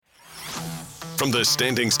From the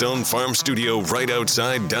Standing Stone Farm Studio right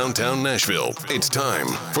outside downtown Nashville, it's time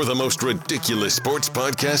for the most ridiculous sports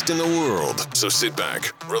podcast in the world. So sit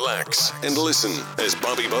back, relax, and listen as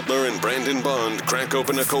Bobby Butler and Brandon Bond crack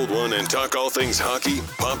open a cold one and talk all things hockey,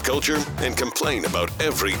 pop culture, and complain about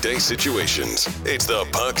everyday situations. It's the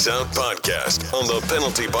Pucks Out Podcast on the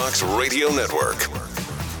Penalty Box Radio Network.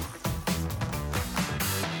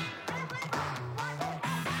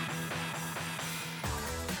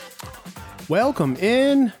 Welcome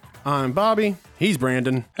in. I'm Bobby. He's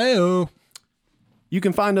Brandon. Heyo. You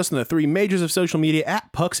can find us in the three majors of social media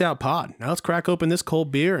at Pucks Out Pod. Now let's crack open this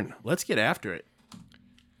cold beer and let's get after it.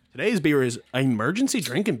 Today's beer is emergency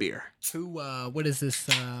drinking beer. What is this?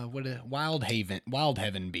 Wild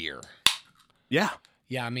Heaven beer. Yeah.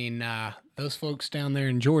 Yeah, I mean, those folks down there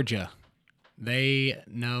in Georgia, they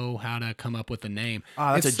know how to come up with a name.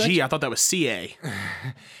 That's a G. I thought that was CA.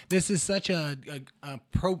 This is such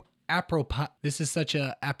apropos.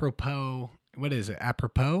 What is it?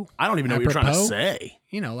 Apropos? I don't even know what you're trying to say.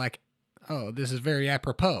 You know, like, oh, this is very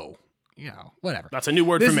apropos. You know, whatever. That's a new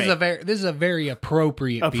word for me. This is a very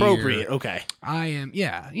appropriate beer. Okay.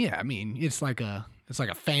 Yeah. I mean, it's like a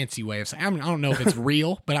fancy way of saying. I don't know if it's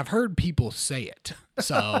real, but I've heard people say it.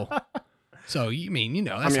 So you mean, you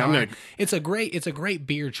know, that's it's a great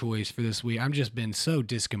beer choice for this week. I've just been so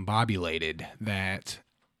discombobulated that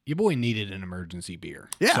your boy needed an emergency beer.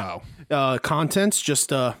 Yeah. So contents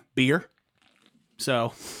just beer.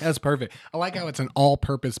 So that's perfect. I like how it's an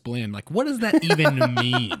all-purpose blend. Like, what does that even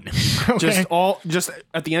mean? Okay. Just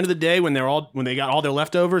at the end of the day when they got all their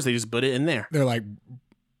leftovers, they just put it in there. They're like,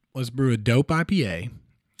 let's brew a dope IPA.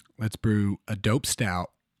 Let's brew a dope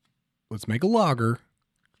stout. Let's make a lager.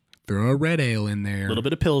 Throw a red ale in there. A little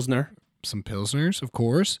bit of Pilsner. Some Pilsners, of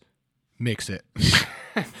course. Mix it.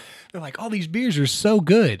 They're like, all these beers are so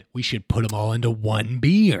good. We should put them all into one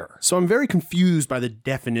beer. So I'm very confused by the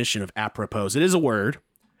definition of apropos. It is a word.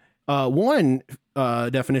 One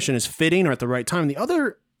definition is fitting or at the right time. The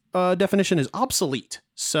other definition is obsolete.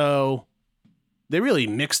 So they really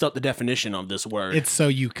mixed up the definition of this word. It's so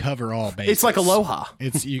you cover all bases. It's like aloha.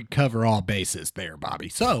 It's you cover all bases there, Bobby.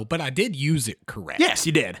 So, but I did use it correct. Yes,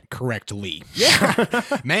 you did. Correctly. Yeah.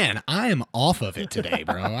 Man, I am off of it today,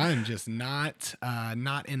 bro. I'm just not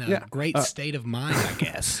in a great state of mind, I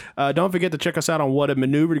guess. Don't forget to check us out on What a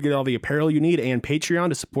Maneuver to get all the apparel you need and Patreon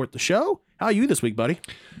to support the show. How are you this week, buddy?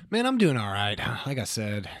 Man, I'm doing all right. Like I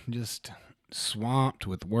said, just swamped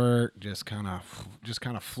with work, just kind of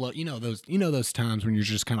float. You know those times when you're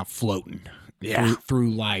just kind of floating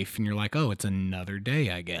through life, and you're like, oh, it's another day,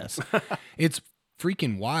 I guess. It's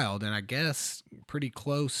freaking wild, and I guess pretty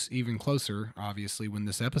close, even closer, obviously, when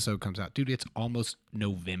this episode comes out, dude. It's almost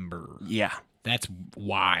November. Yeah, that's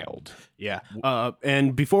wild. Yeah,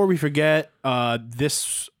 and before we forget,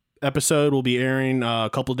 this episode will be airing a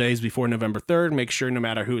couple days before November 3rd. Make sure no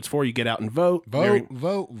matter who it's for, you get out and vote. Vote.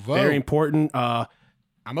 Very important. I'm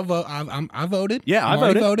a vote. I voted. Yeah,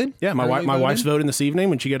 I voted. Yeah, my wife's voting this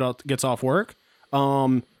evening when she gets off work.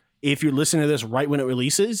 If you're listening to this right when it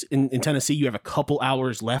releases in Tennessee, you have a couple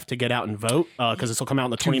hours left to get out and vote because this will come out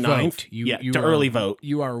on the 29th. To early vote.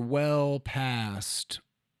 You are well past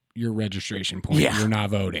your registration point. Yeah. You're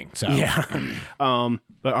not voting. So yeah.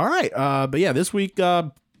 But all right. But yeah, this week.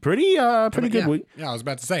 Pretty good week. Yeah, I was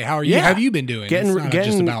about to say, how are you? Yeah. How have you been doing? Getting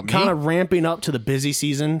just about me. Kind of ramping up to the busy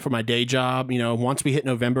season for my day job. You know, once we hit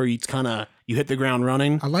November, you hit the ground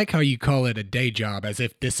running. I like how you call it a day job as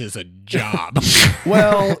if this is a job.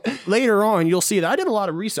 Well, later on, you'll see that I did a lot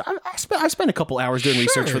of research. I spent a couple hours doing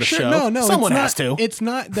research for the show. No, someone has to. It's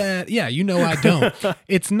not that. Yeah, I don't.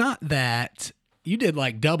 It's not that you did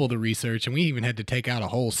like double the research, and we even had to take out a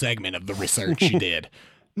whole segment of the research you did.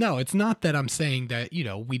 No, it's not that I'm saying that,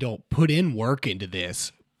 we don't put in work into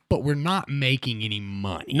this, but we're not making any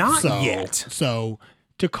money. Not yet. So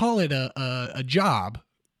to call it a job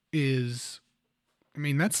is,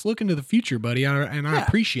 that's looking to the future, buddy, and I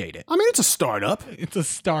appreciate it. It's a startup. It's a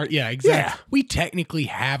start. Yeah, exactly. Yeah. We technically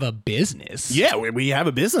have a business. Yeah, we have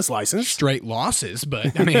a business license. Straight losses,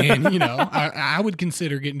 but I would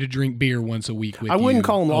consider getting to drink beer once a week with you. I wouldn't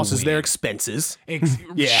call them losses. They're expenses.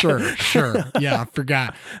 Yeah. Sure. Yeah, I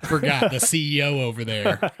forgot the CEO over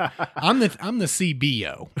there. I'm the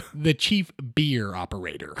CBO, the chief beer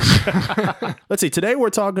operator. Let's see. Today we're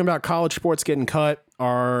talking about college sports getting cut.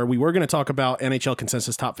 We were going to talk about NHL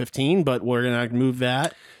consensus top 15, but we're going to move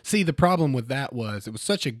that. See, the problem with that was it was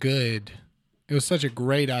such a great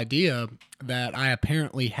idea that I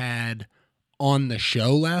apparently had on the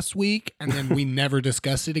show last week, and then we never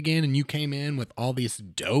discussed it again, and you came in with all this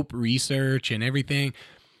dope research and everything.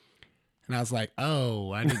 And I was like,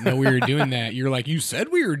 oh, I didn't know we were doing that. You're like, you said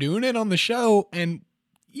we were doing it on the show. And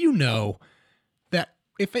you know that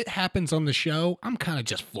if it happens on the show, I'm kind of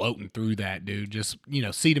just floating through that, dude. Just,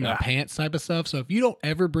 seat in my pants type of stuff. So if you don't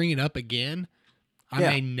ever bring it up again, I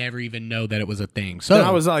may never even know that it was a thing. So then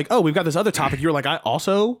I was like, oh, we've got this other topic. You were like, I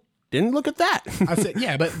also didn't look at that. I said,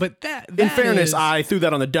 yeah, but that in fairness, I threw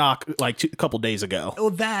that on the dock like a couple days ago.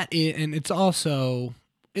 Well, and it's also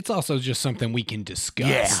just something we can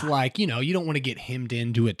discuss. Yeah. Like, you don't want to get hemmed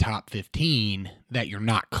into a top 15 that you're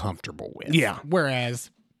not comfortable with. Yeah. Whereas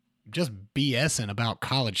just BSing about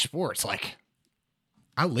college sports, like,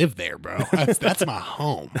 I live there, bro. That's my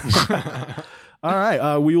home. All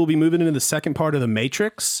right. We will be moving into the second part of The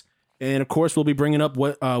Matrix. And, of course, we'll be bringing up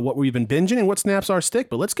what we've been binging and what snaps our stick.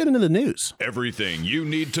 But let's get into the news. Everything you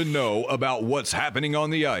need to know about what's happening on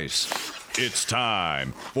the ice. It's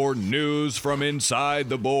time for news from inside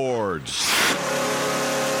the boards.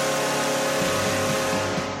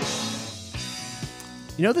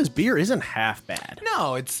 This beer isn't half bad.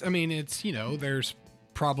 No, there's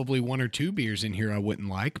probably one or two beers in here I wouldn't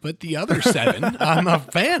like, but the other 7 I'm a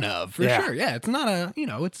fan of for sure. Yeah, it's not a,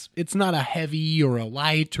 it's not a heavy or a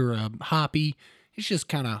light or a hoppy. It's just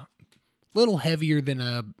kind of a little heavier than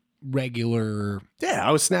a regular. Yeah,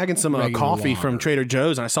 I was snagging some coffee from Trader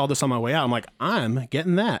Joe's and I saw this on my way out. I'm like, I'm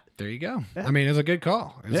getting that. There you go. Yeah. I mean, it's a good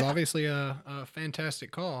call. It's obviously a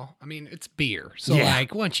fantastic call. I mean, it's beer. So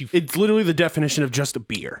like once you... It's literally the definition of just a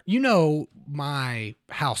beer. My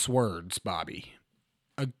house words, Bobby.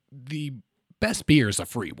 The best beer is a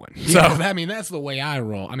free one. So, I mean, that's the way I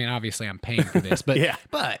roll. I mean, obviously I'm paying for this, but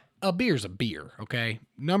but a beer's a beer, okay?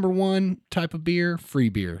 Number 1 type of beer, free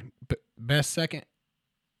beer. Best second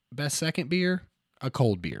beer, a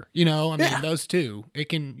cold beer. Those two. It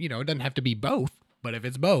can, it doesn't have to be both, but if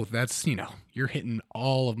it's both, that's, you're hitting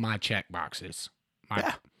all of my check boxes.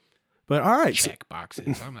 But all right. Check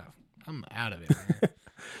boxes. I'm out of it.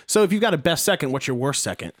 So if you've got a best second, what's your worst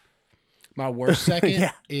second? My worst second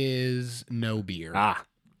is no beer.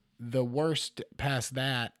 The worst past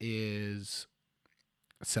that is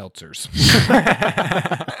seltzers.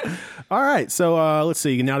 All right. So let's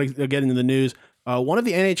see. Now to get into the news. One of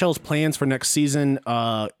the NHL's plans for next season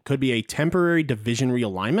could be a temporary division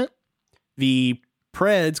realignment. The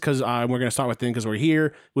Preds, because we're going to start with them because we're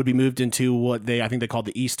here, would be moved into what I think they called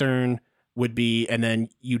the Eastern would be. And then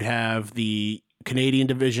you'd have the Canadian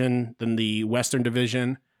division, then the Western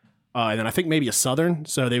division. And then I think maybe a Southern.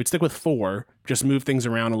 So they would stick with 4, just move things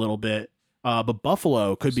around a little bit. But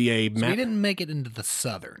Buffalo could be a... So we didn't make it into the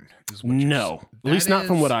Southern. No, at least not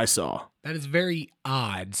from what I saw. That is very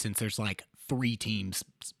odd since there's like 3 teams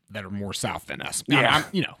that are more south than us. Yeah.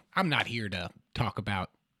 I'm not here to talk about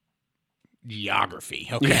geography.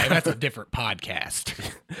 Okay, that's a different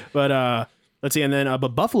podcast. But let's see, and then but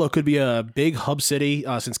Buffalo could be a big hub city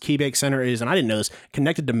since KeyBank Center is, and I didn't know this,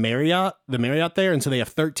 connected to Marriott, the Marriott there, and so they have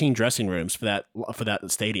 13 dressing rooms for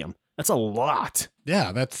that stadium. That's a lot.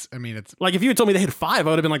 Yeah, it's like if you had told me they had 5, I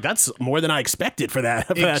would have been like, that's more than I expected for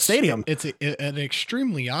that stadium. It's an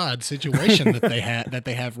extremely odd situation that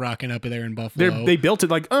they have rocking up there in Buffalo. They built it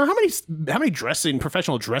like, how many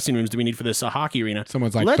professional dressing rooms do we need for this hockey arena?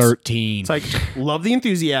 Someone's like 13. It's like, love the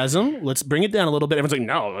enthusiasm. Let's bring it down a little bit. Everyone's like,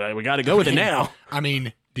 no, we got to go with it now. I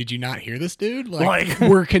mean, did you not hear this, dude? Like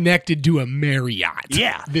we're connected to a Marriott.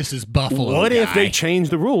 Yeah. This is Buffalo. What if they change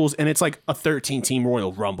the rules and it's like a 13-team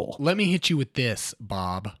Royal Rumble? Let me hit you with this,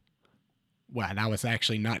 Bob. Well, and I was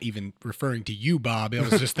actually not even referring to you, Bob. I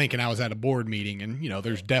was just thinking I was at a board meeting and,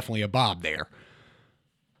 there's definitely a Bob there.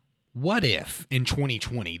 What if in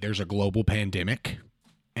 2020 there's a global pandemic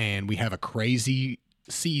and we have a crazy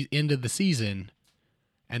end of the season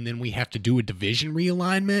and then we have to do a division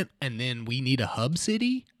realignment and then we need a hub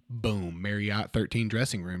city? Boom, Marriott 13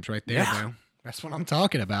 dressing rooms right there, bro. That's what I'm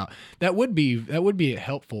talking about. That would be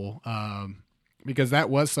helpful because that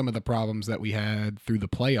was some of the problems that we had through the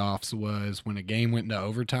playoffs was when a game went into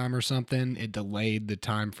overtime or something, it delayed the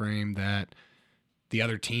time frame that the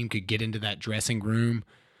other team could get into that dressing room.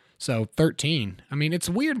 So 13. I mean, it's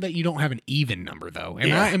weird that you don't have an even number though.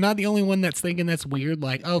 Am I the only one that's thinking that's weird?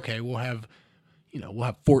 Like, okay, we'll have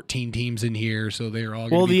 14 teams in here, so they're all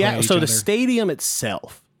going to be playing each other. The stadium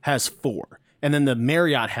itself has 4. And then the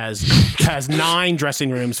Marriott has 9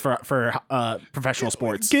 dressing rooms for professional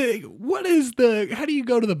sports. How do you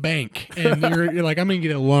go to the bank and you're like, I'm going to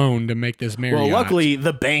get a loan to make this Marriott? Well, luckily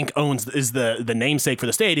the bank is the namesake for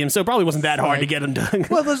the stadium, so it probably wasn't that hard to get them done.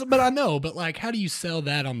 Well, but I know, but like, how do you sell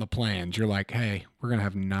that on the plans? You're like, hey, we're going to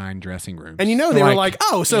have 9 dressing rooms. And they were like,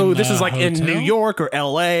 oh, so this is like in New York or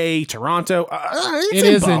LA, Toronto.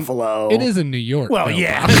 It's in Buffalo. It is in New York. Well, though,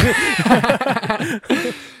 yeah.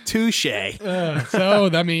 touche. So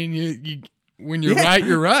I mean, you when you're right,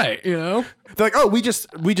 you're right. You know. They're like, oh, we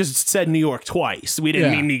just said New York twice. We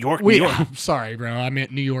didn't mean New York. New York. Sorry, bro. I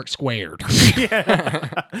meant New York squared.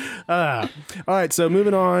 All right. So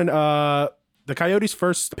moving on. The Coyotes'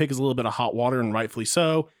 first pick is a little bit of hot water, and rightfully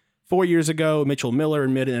so. 4 years ago, Mitchell Miller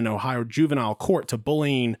admitted in an Ohio juvenile court to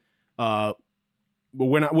bullying. His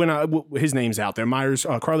name's out there, Myers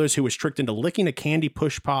Carruthers, who was tricked into licking a candy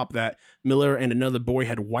push pop that Miller and another boy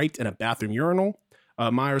had wiped in a bathroom urinal.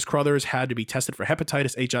 Myers Carruthers had to be tested for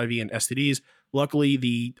hepatitis, HIV, and STDs. Luckily,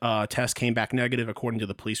 the test came back negative, according to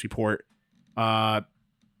the police report.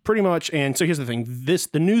 Pretty much. And so here's the thing: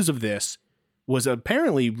 the news of this was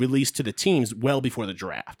apparently released to the teams well before the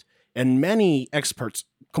draft, and many experts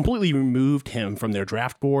completely removed him from their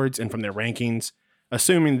draft boards and from their rankings,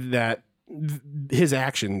 assuming that his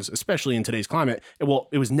actions, especially in today's climate, well,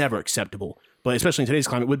 it was never acceptable, but especially in today's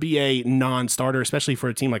climate, would be a non-starter, especially for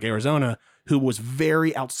a team like Arizona, who was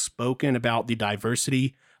very outspoken about the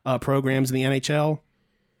diversity programs in the NHL.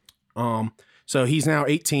 So he's now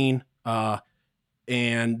 18,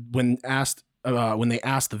 and when they asked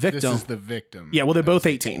the victim, This is the victim. yeah, well, they're both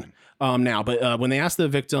 18 now, but when they asked the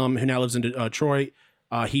victim, who now lives in Detroit,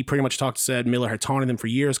 he pretty much said Miller had taunted him for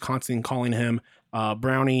years, constantly calling him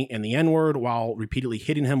Brownie and the N-word while repeatedly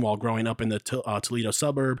hitting him while growing up in the Toledo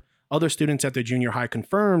suburb. Other students at their junior high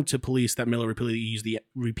confirmed to police that Miller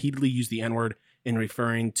repeatedly used the N-word in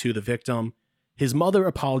referring to the victim. His mother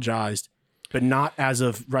apologized, but not as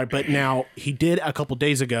of right. But now he did a couple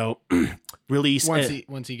days ago release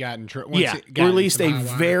once he got in trouble. Released a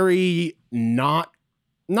very not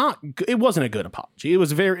it wasn't a good apology. It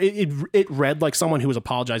was it read like someone who was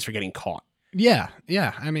apologized for getting caught. Yeah.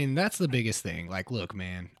 I mean, that's the biggest thing. Like, look,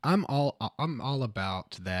 man, I'm all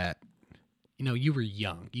about that. You know, you were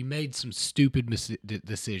young. You made some stupid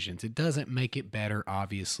decisions. It doesn't make it better,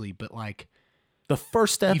 obviously, but like the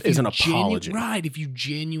first step is an apology. Right. If you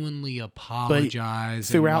genuinely apologize.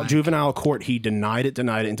 But throughout juvenile court, he denied it till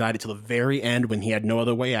the very end when he had no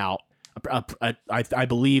other way out. I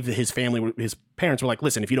believe that his parents were like,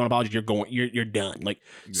 listen, if you don't apologize, you're done. Like,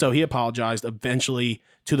 so he apologized eventually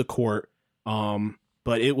to the court.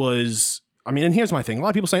 But it was, I mean, and here's my thing. A lot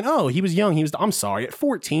of people saying, oh, he was young. I'm sorry. At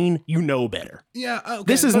 14, you know better. Yeah. Okay,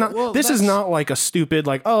 this is not like a stupid,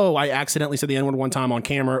 like, oh, I accidentally said the N-word one time on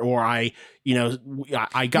camera, or I got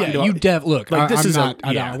into look, like, this is I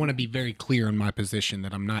want to be very clear in my position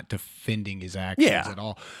that I'm not defending his actions at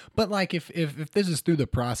all. But like, if this is through the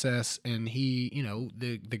process and he, you know,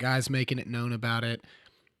 the guy's making it known about it,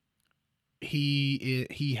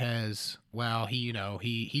 he has, well,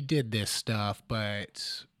 he did this stuff,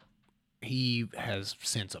 but he has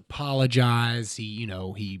since apologized.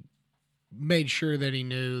 He made sure that he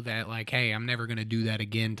knew that, like, hey, I'm never going to do that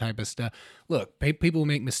again type of stuff. Look, people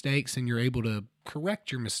make mistakes and you're able to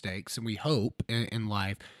correct your mistakes, and we hope in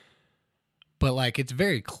life. But like, it's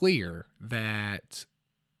very clear that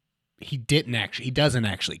he doesn't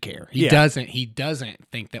actually care. He doesn't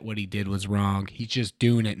think that what he did was wrong. He's just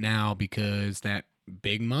doing it now because that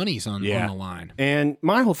big money's on the line. And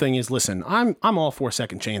my whole thing is, listen, I'm all for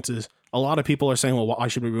second chances. A lot of people are saying, well, why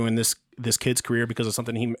should we ruin this kid's career because of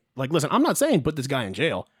something he, like, listen, I'm not saying put this guy in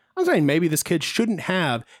jail. I'm saying maybe this kid shouldn't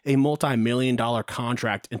have a multi-million-dollar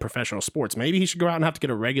contract in professional sports. Maybe he should go out and have to get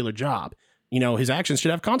a regular job. You know, his actions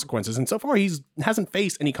should have consequences. And so far, hasn't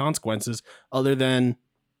faced any consequences other than,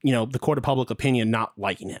 you know, the court of public opinion not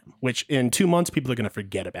liking him, which in 2 months, people are going to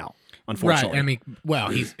forget about, unfortunately. Right. I mean,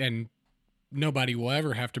 well, and nobody will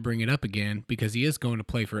ever have to bring it up again because he is going to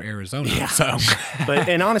play for Arizona. Yeah. So,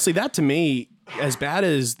 and honestly, that to me, as bad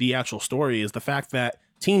as the actual story is, the fact that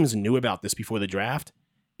teams knew about this before the draft,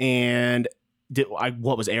 and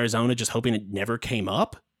what was Arizona just hoping it never came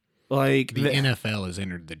up? Like, the NFL has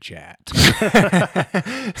entered the chat.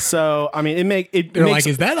 So, I mean, they're like,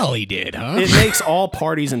 is that all he did, huh? It makes all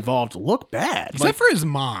parties involved look bad. Except for his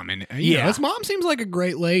mom. And you know, his mom seems like a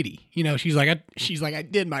great lady. You know, she's like, I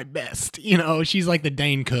did my best. You know, she's like the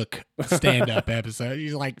Dane Cook stand-up episode.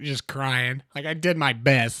 She's like just crying. Like, I did my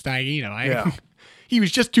best. He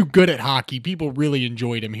was just too good at hockey. People really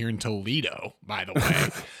enjoyed him here in Toledo, by the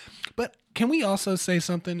way. But can we also say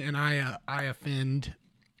something, and I offend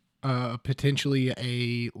potentially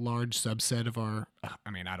a large subset of our,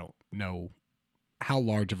 I mean, I don't know how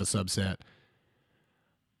large of a subset.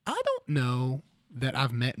 I don't know that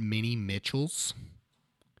I've met many Mitchells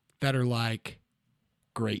that are like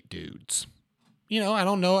great dudes. You know, I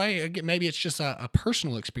don't know. Maybe it's just a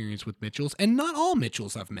personal experience with Mitchells, and not all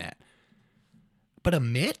Mitchells I've met. But a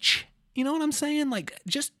Mitch, You know what I'm saying? Like,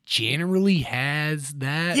 just generally has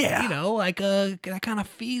that, Yeah. you know, like that kind of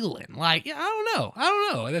feeling. Like, yeah, I don't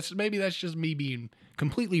know. That's just me being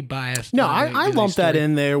completely biased. No, I lump that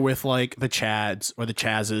in there with like the Chads or the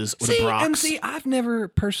Chazzes or the Brocks. And see, I've never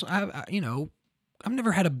personally, I've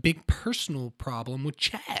never had a big personal problem with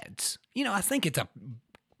Chads. You know, I think it's a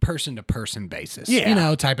person-to-person basis, you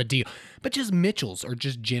know, type of deal. But just Mitchells are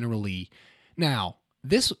just generally... Now,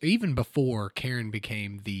 this, even before Karen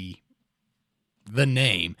became the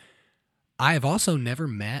name, I have also never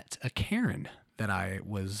met a Karen that I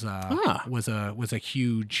was a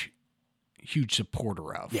huge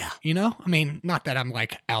supporter of. Yeah. You know? I mean, not that I'm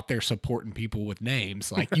like out there supporting people with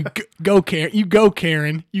names. Like, you go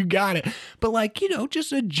Karen, you got it. But like, you know,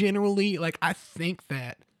 just a generally, like, I think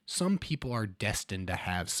that some people are destined to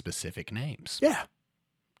have specific names. Yeah.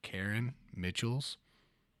 Karen, Mitchells.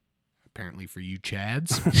 Apparently for you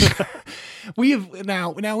Chads. We have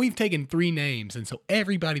now we've taken 3 names, and so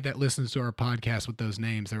everybody that listens to our podcast with those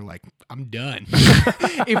names, they're like, I'm done.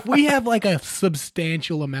 If we have like a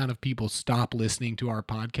substantial amount of people stop listening to our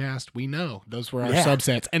podcast, we know those were our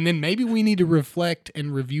subsets. And then maybe we need to reflect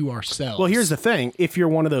and review ourselves. Well, here's the thing. If you're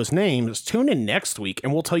one of those names, tune in next week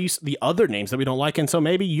and we'll tell you the other names that we don't like, and so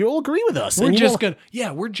maybe you'll agree with us. We're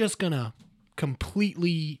just gonna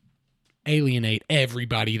completely alienate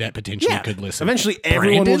everybody that potentially could listen. Eventually,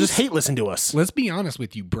 everyone will just hate listen to us. Let's be honest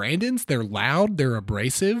with you. Brandons, they're loud, they're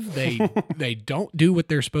abrasive, they don't do what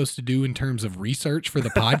they're supposed to do in terms of research for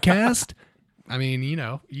the podcast. I mean, you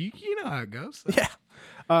know how it goes. So. Yeah.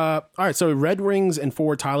 All right, so Red Wings and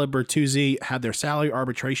forward Tyler Bertuzzi had their salary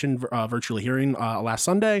arbitration virtual hearing last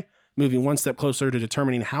Sunday, moving one step closer to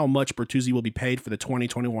determining how much Bertuzzi will be paid for the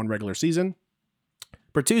 2021 regular season.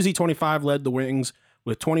 Bertuzzi, 25, led the Wings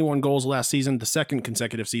with 21 goals last season. The second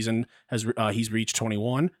consecutive season he's reached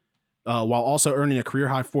 21, while also earning a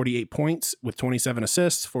career-high 48 points with 27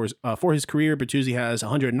 assists. For his career, Bertuzzi has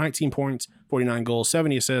 119 points, 49 goals,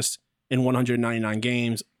 70 assists in 199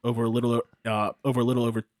 games over a little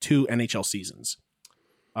over 2 NHL seasons.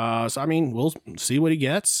 So, I mean, we'll see what he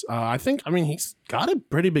gets. He's got a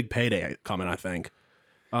pretty big payday coming, I think.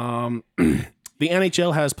 The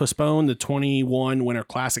NHL has postponed the 21 Winter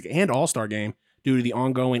Classic and All-Star Game due to the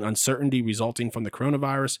ongoing uncertainty resulting from the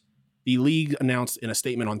coronavirus. The league announced in a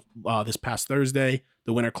statement on this past Thursday,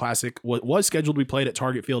 the Winter Classic was scheduled to be played at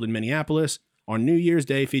Target Field in Minneapolis on New Year's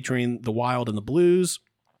Day, featuring the Wild and the Blues.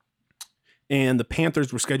 And the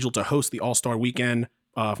Panthers were scheduled to host the All-Star Weekend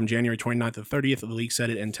from January 29th to 30th. The league said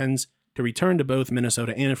it intends to return to both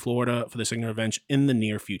Minnesota and Florida for the signature event in the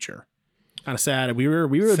near future. Kind of sad. We were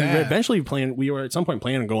eventually planning. We were at some point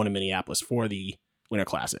planning on going to Minneapolis for the Winter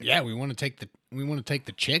Classic. Yeah, we want to take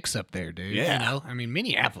the chicks up there, dude. Yeah. You know? I mean,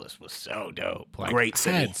 Minneapolis was so dope. Like, great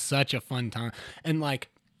city. I had such a fun time. And like,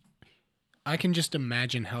 I can just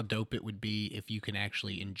imagine how dope it would be if you can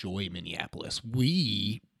actually enjoy Minneapolis.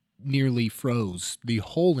 We nearly froze the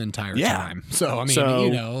whole entire time. So, I mean,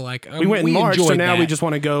 you know, like... we went in March, so now we just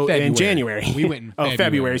want to go in January. We went in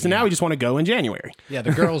February. So now we just want to go in January. Yeah,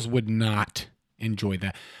 the girls would not enjoy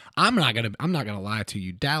that. I'm not gonna lie to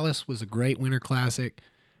you. Dallas was a great Winter Classic.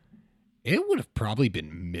 It would have probably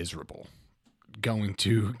been miserable going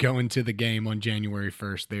to the game on January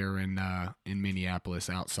 1st there in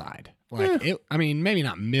Minneapolis outside. Like maybe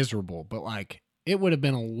not miserable, but like it would have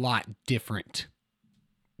been a lot different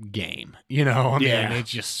game. You know, I mean, it's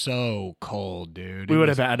just so cold, dude. We would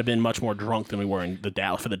have had to been much more drunk than we were in the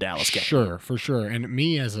Dallas game. Sure, for sure. And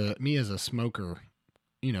me as a smoker,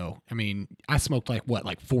 you know, I mean, I smoked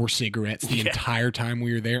like 4 cigarettes the entire time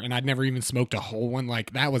we were there, and I'd never even smoked a whole one.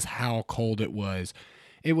 Like, that was how cold it was.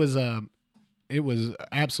 It was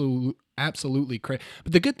absolutely crazy.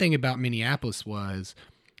 But the good thing about Minneapolis was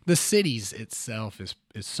the cities itself is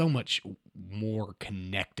so much more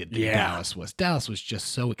connected than Dallas was. Dallas was just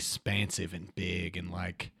so expansive and big, and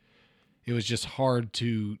like it was just hard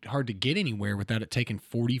to get anywhere without it taking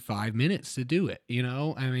 45 minutes to do it, you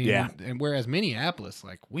know? I mean, and whereas Minneapolis,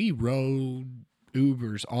 like we rode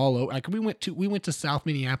Ubers all over. Like we went to South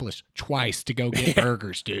Minneapolis twice to go get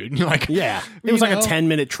burgers, dude. Like, it was like a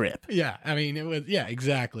 10-minute trip. Yeah. I mean, it was,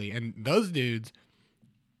 exactly. And those dudes,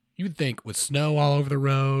 you would think with snow all over the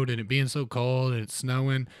road and it being so cold and it's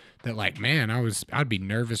snowing that like, man, I'd be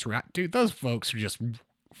nervous. Dude, those folks just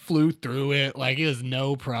flew through it. Like it was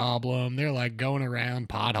no problem. They're like going around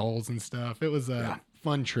potholes and stuff. It was a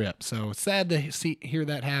fun trip. So sad to hear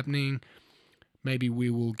that happening. Maybe we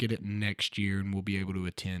will get it next year and we'll be able to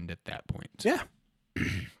attend at that point. Yeah.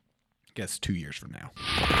 Guess 2 years from now.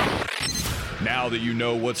 Now that you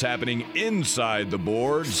know what's happening inside the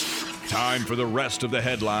boards, time for the rest of the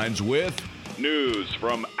headlines with News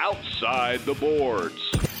from outside the boards.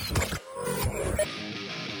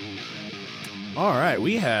 All right,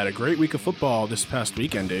 we had a great week of football this past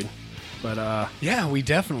weekend, dude. But Yeah, we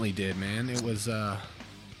definitely did, man. It was a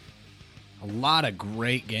lot of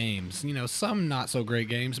great games. You know, some not so great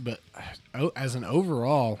games, but as an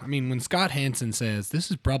overall, I mean, when Scott Hansen says this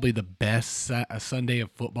is probably the best Sunday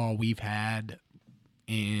of football we've had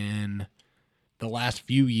in the last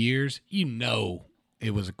few years, you know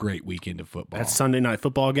it was a great weekend of football. that Sunday night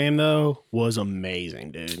football game, though, was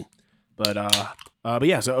amazing, dude. But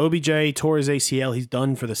yeah, so OBJ tore his ACL. He's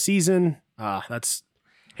done for the season. That's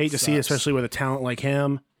hate to see, especially with a talent like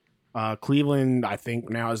him. Cleveland, I think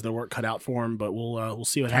now has their work cut out for him, but we'll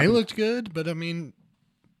see what He happens. looked good, but I mean,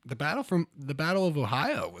 the Battle of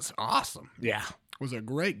Ohio was awesome. Yeah, It was a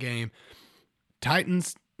great game.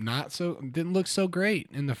 Titans didn't look so great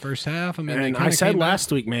in the first half. I mean, and they I kinda said came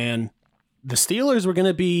last week, man, the Steelers were going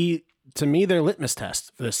to be, to me, their litmus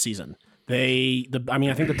test for this season. I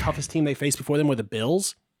think the toughest team they faced before them were the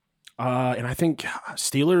Bills, and I think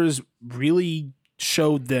Steelers really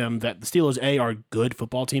showed them that the Steelers are a good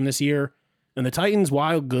football team this year, and the Titans,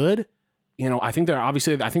 while good, I think they're going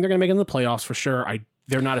to make it in the playoffs for sure.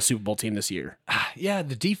 They're not a Super Bowl team this year. Yeah,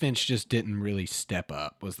 the defense just didn't really step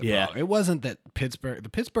up was the Yeah. problem. It wasn't that the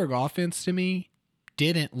Pittsburgh offense to me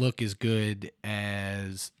didn't look as good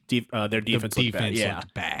as Their defense looked bad. Yeah,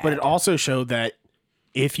 looked bad. but it also showed that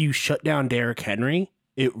if you shut down Derrick Henry,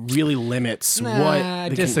 it really limits I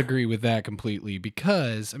disagree with that completely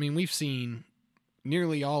because, I mean, we've seen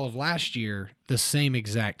nearly all of last year the same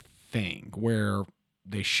exact thing where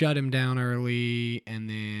they shut him down early and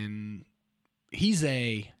then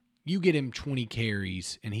you get him 20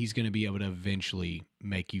 carries and he's going to be able to eventually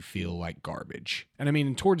make you feel like garbage. And I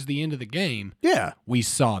mean, towards the end of the game, Yeah. we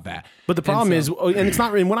saw that. But the problem is, and it's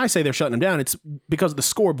not, and when I say they're shutting them down, it's because the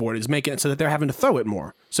scoreboard is making it so that they're having to throw it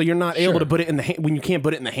more. So you're not able to put it in when you can't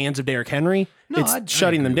put it in the hands of Derrick Henry, I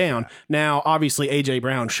shutting them agree with down. Now, obviously, A.J.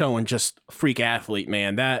 Brown showing just freak athlete,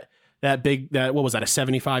 man. What was that, a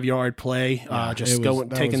 75-yard play?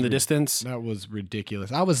 Taking the distance. That was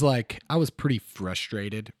ridiculous. I was pretty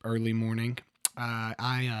frustrated early morning.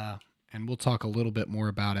 And we'll talk a little bit more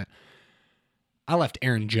about it. I left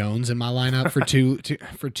Aaron Jones in my lineup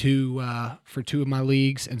for two of my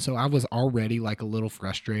leagues, and so I was already like a little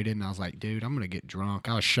frustrated. And I was like, "Dude, I'm gonna get drunk."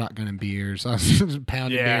 I was shotgunning beers, I was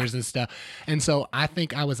pounding beers and stuff. And so I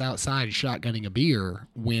think I was outside shotgunning a beer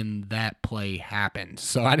when that play happened.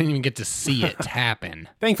 So I didn't even get to see it happen.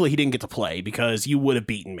 Thankfully, he didn't get to play because you would have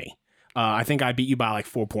beaten me. I think I beat you by like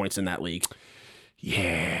 4 points in that league.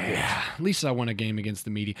 Yeah. At least I won a game against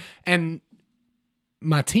the media. And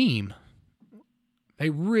my team,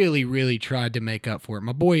 they really, really tried to make up for it.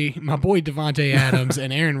 My boy Devontae Adams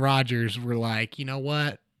and Aaron Rodgers were like, you know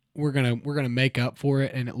what? We're gonna make up for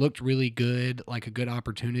it, and it looked really good, like a good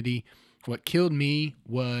opportunity. What killed me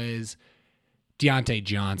was Deontay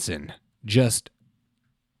Johnson. Just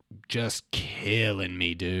killing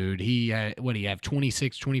me, dude. He had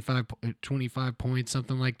 26, 25 points,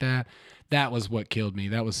 something like that. That was what killed me.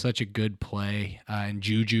 That was such a good play. And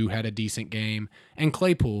Juju had a decent game. And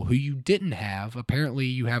Claypool, who you didn't have. Apparently,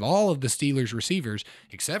 you have all of the Steelers receivers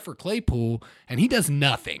except for Claypool, and he does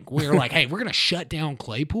nothing. We're like, hey, we're going to shut down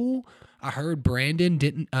Claypool? I heard Brandon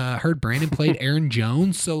played Aaron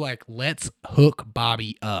Jones, so like let's hook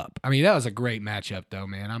Bobby up. I mean, that was a great matchup though,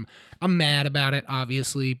 man. I'm mad about it,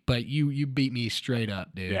 obviously, but you beat me straight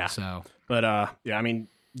up, dude. Yeah. So, but I mean,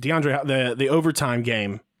 DeAndre, the overtime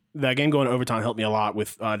game, that game going to overtime helped me a lot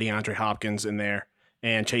with DeAndre Hopkins in there,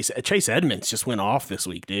 and Chase Edmonds just went off this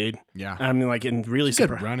week, dude. yeah, I mean, like, and really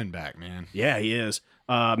good running back, man. Yeah, he is.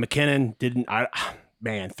 McKinnon didn't.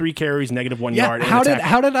 3 carries, -1 Yeah, yard. how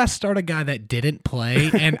did I start a guy that didn't play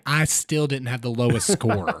and I still didn't have the lowest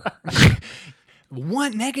score?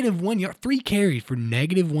 -1 yard, 3 carries for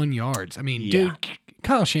 -1 yards. I mean, dude,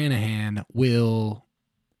 Kyle Shanahan will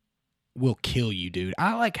kill you, dude.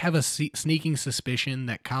 I have a sneaking suspicion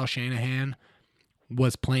that Kyle Shanahan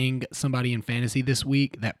was playing somebody in fantasy this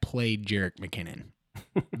week that played Jerick McKinnon.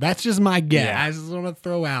 That's just my guess. Yeah. I just want to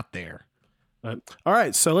throw out there. All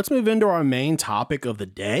right, so let's move into our main topic of the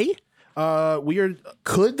day.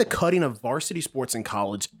 Could the cutting of varsity sports in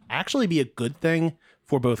college actually be a good thing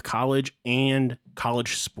for both college and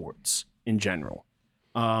college sports in general?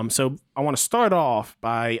 So I want to start off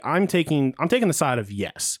by I'm taking the side of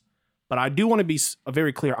yes, but I do want to be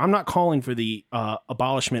very clear. I'm not calling for the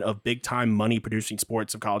abolishment of big time money producing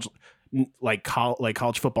sports of college, like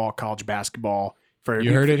college football, college basketball.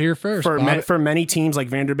 You heard it here first. For many teams like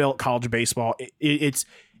Vanderbilt, college baseball, it's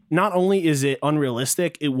not only is it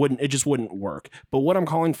unrealistic, it just wouldn't work. But what I'm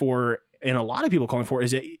calling for and a lot of people calling for,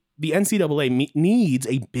 is that the NCAA needs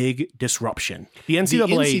a big disruption. The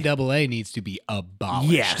NCAA needs to be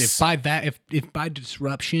abolished. Yes. If by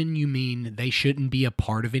disruption you mean they shouldn't be a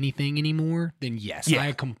part of anything anymore, then yes, Yeah.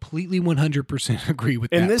 I completely 100% agree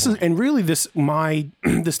with that.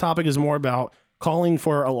 This topic is more about calling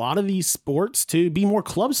for a lot of these sports to be more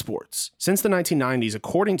club sports. Since the 1990s,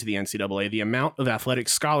 according to the NCAA, the amount of athletic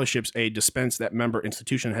scholarships aid dispensed that member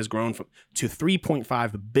institution has grown to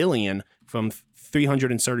 $3.5 billion from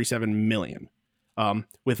 $337 million,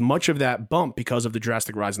 with much of that bump because of the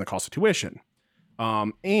drastic rise in the cost of tuition.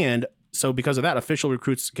 And so because of that, official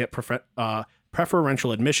recruits get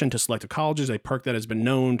preferential admission to selected colleges, a perk that has been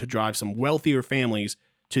known to drive some wealthier families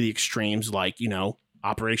to the extremes, like,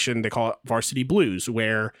 Operation, they call it Varsity Blues,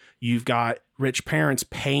 where you've got rich parents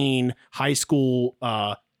paying high school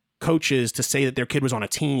coaches to say that their kid was on a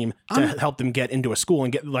team to help them get into a school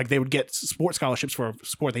and they would get sports scholarships for a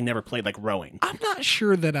sport they never played, like rowing. I'm not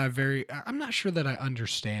sure that I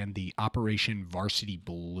understand the Operation Varsity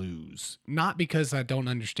Blues. Not because I don't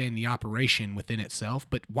understand the operation within itself,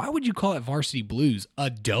 but why would you call it Varsity Blues? A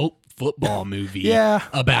dope football movie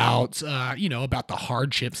about the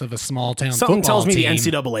hardships of a small town Something football tells me team.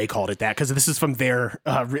 the NCAA called it that because this is from their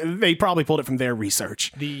they probably pulled it from their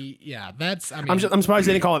research. I'm surprised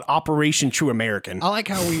they didn't call it Operation True American. I like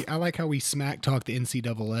how we smack talk the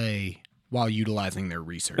NCAA while utilizing their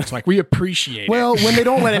research. Like, we appreciate Well, it. when they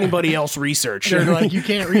don't let anybody else research. They're like, you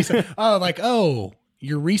can't research.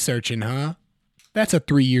 You're researching, huh? That's a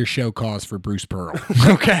 3-year show cause for Bruce Pearl.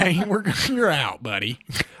 Okay, you're out, buddy.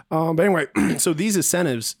 But anyway, so these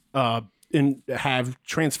incentives have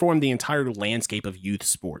transformed the entire landscape of youth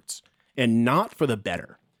sports, and not for the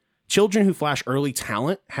better. Children who flash early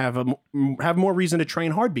talent have more reason to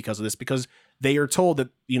train hard because of this, because they are told that,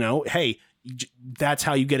 hey, that's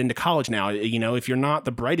how you get into college now. If you're not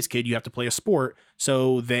the brightest kid, you have to play a sport.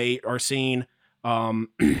 So they are seeing,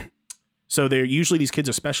 so they're usually, these kids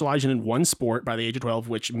are specializing in one sport by the age of 12,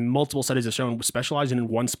 which multiple studies have shown specializing in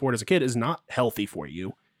one sport as a kid is not healthy for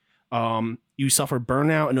you. You suffer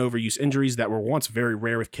burnout and overuse injuries that were once very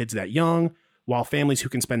rare with kids that young, while families who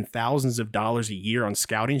can spend thousands of dollars a year on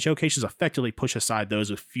scouting showcases effectively push aside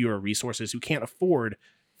those with fewer resources who can't afford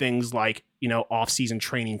things like, off-season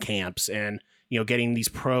training camps and, getting these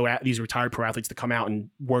retired pro athletes to come out and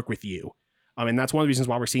work with you. And that's one of the reasons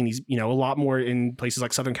why we're seeing these, a lot more in places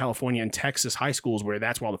like Southern California and Texas high schools, where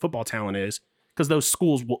that's where all the football talent is, because those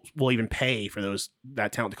schools will even pay for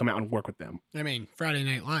that talent to come out and work with them. I mean, Friday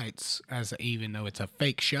Night Lights, even though it's a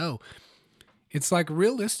fake show, it's like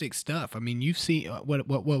realistic stuff. I mean, you've seen what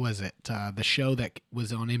was it? The show that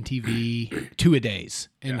was on MTV, Two-A-Days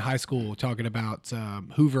in high school, talking about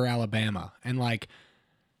Hoover, Alabama, and like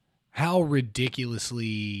how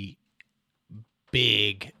ridiculously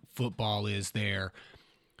big football is there.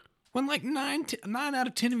 When like 9 out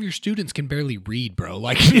of 10 of your students can barely read, bro.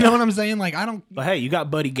 Like, you know what I'm saying? Like, I don't. But hey, you got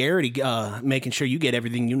Buddy Garrity making sure you get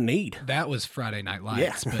everything you need. That was Friday Night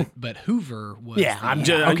Lights, but Hoover was.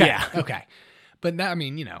 Okay. But that,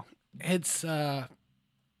 it's. I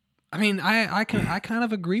kind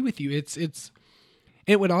of agree with you.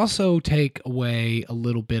 It would also take away a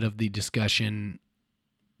little bit of the discussion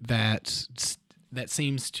that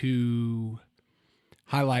seems to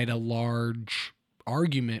highlight a large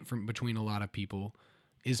argument between a lot of people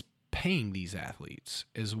is paying these athletes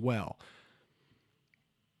as well.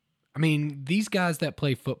 I mean, these guys that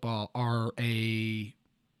play football are a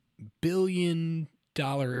 $1 billion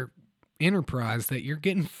enterprise that you're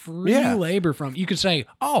getting free labor from. You could say,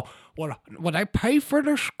 "Oh, what I pay for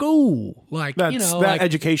the school?" Like,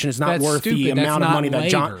 education is not worth the amount of money that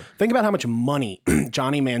John. Think about how much money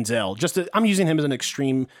Johnny Manziel. I'm using him as an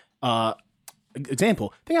extreme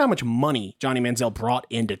example. Think how much money Johnny Manziel brought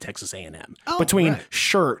into Texas A&M between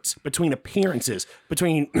shirts, between appearances,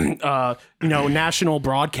 between national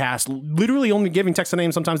broadcast, literally only giving Texas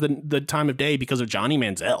A&M sometimes the time of day because of Johnny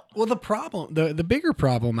Manziel. Well, the bigger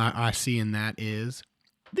problem I see in that is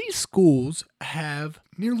these schools have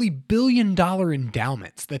nearly $1 billion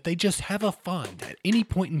endowments that they just have a fund at any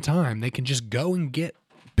point in time. They can just go and get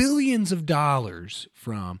billions of dollars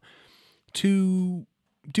from to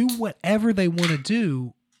do whatever they want to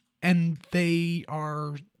do, and they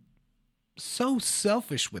are so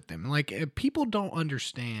selfish with them. Like, people don't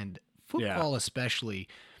understand football, especially.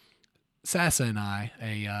 Sasa and I,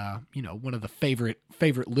 one of the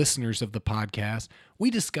favorite listeners of the podcast,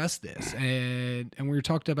 we discussed this, and we were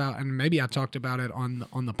talked about, and maybe I talked about it on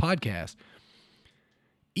the podcast.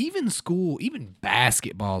 Even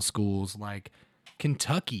basketball schools like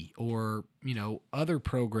Kentucky or other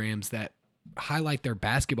programs that highlight their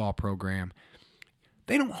basketball program,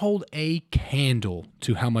 They don't hold a candle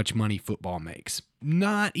to how much money football makes.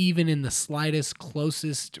 Not even in the slightest,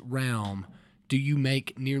 closest realm do you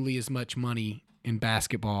make nearly as much money in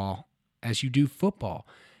basketball as you do football.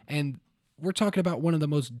 And we're talking about one of the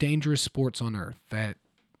most dangerous sports on earth that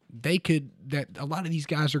a lot of these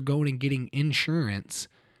guys are going and getting insurance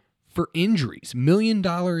for injuries, $1 million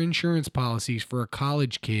insurance policies for a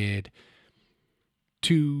college kid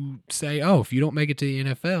to say, oh, if you don't make it to the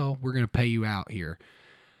NFL, we're going to pay you out here.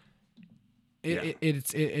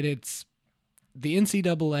 It's the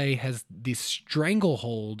NCAA has this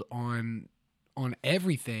stranglehold on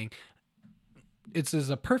everything. It's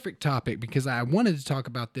a perfect topic because I wanted to talk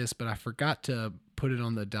about this, but I forgot to put it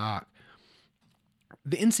on the doc.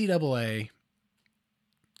 The NCAA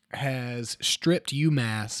has stripped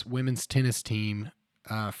UMass women's tennis team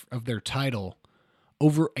of their title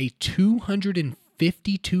over a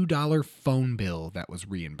 $252 phone bill that was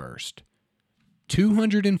reimbursed.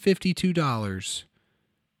 $252.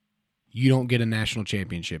 You don't get a national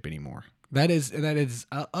championship anymore. That is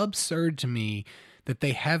absurd to me that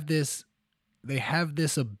they have this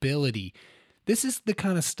ability. This is the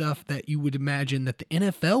kind of stuff that you would imagine that the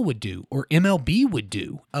NFL would do or MLB would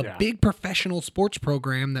do. A big professional sports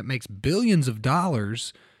program that makes billions of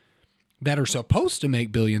dollars, that are supposed to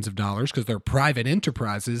make billions of dollars because they're private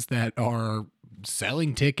enterprises that are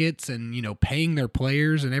selling tickets and, paying their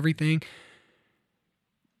players and everything.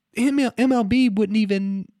 MLB wouldn't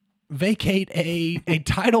even vacate a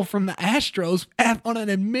title from the Astros on an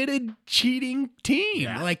admitted cheating team.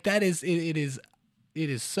 Yeah. Like that is it is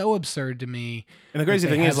so absurd to me. And the crazy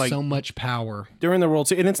thing is, like, so much power during the World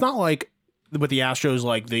Series, and it's not like with the Astros,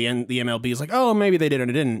 like the MLB is like, oh, maybe they did or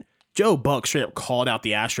they didn't. Joe Buck straight up called out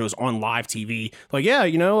the Astros on live TV, like, yeah,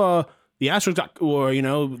 the Astros got, or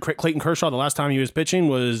Clayton Kershaw, the last time he was pitching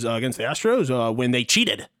was against the Astros when they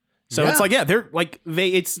cheated. So it's like, they're like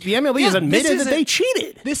it's the MLB has admitted that they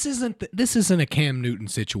cheated. This isn't a Cam Newton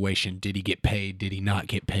situation. Did he get paid? Did he not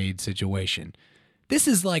get paid situation? This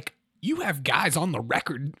is like, you have guys on the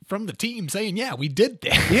record from the team saying, yeah, we did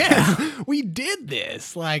this. Yeah, we did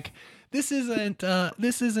this. Like, this isn't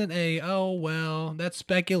a, oh, well, that's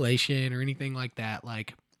speculation or anything like that.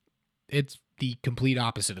 Like, it's the complete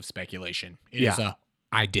opposite of speculation. It is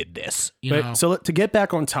I did this. You know? So to get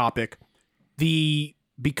back on topic,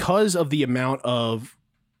 because of the amount of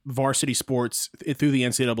varsity sports through the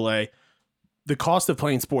NCAA, the cost of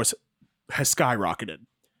playing sports has skyrocketed.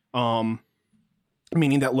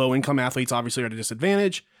 Meaning that low-income athletes obviously are at a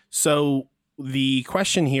disadvantage. So the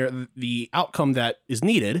question here, the outcome that is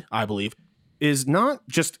needed, I believe, is not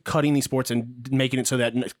just cutting these sports and making it so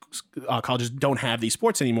that colleges don't have these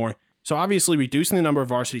sports anymore. So obviously reducing the number of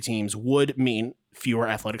varsity teams would mean fewer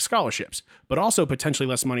athletic scholarships, but also potentially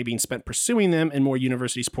less money being spent pursuing them and more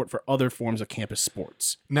university support for other forms of campus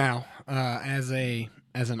sports. Now, as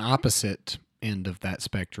an opposite end of that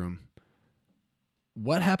spectrum,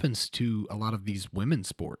 what happens to a lot of these women's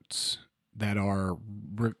sports that are,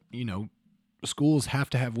 schools have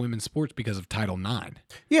to have women's sports because of Title IX?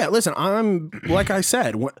 Yeah, listen, like I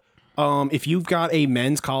said, if you've got a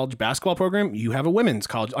men's college basketball program, you have a women's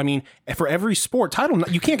college. I mean, for every sport,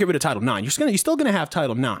 you can't get rid of Title IX. You're still gonna have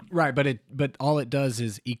Title IX. Right, but all it does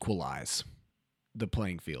is equalize the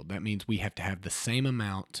playing field. That means we have to have the same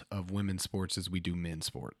amount of women's sports as we do men's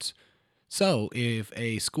sports. So if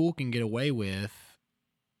a school can get away with,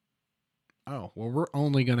 we're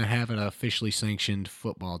only going to have an officially sanctioned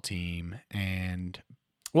football team and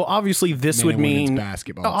obviously this would mean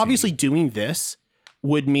basketball. Obviously, doing this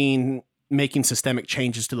would mean making systemic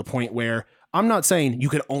changes to the point where I'm not saying you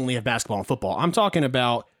could only have basketball and football. I'm talking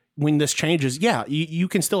about when this changes. Yeah, you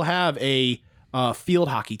can still have a field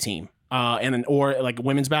hockey team or like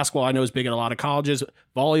women's basketball. I know is big at a lot of colleges.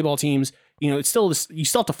 Volleyball teams. It's still you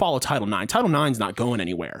still have to follow Title IX. Title IX is not going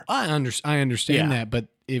anywhere. I understand that, but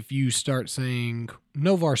if you start saying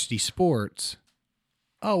no varsity sports,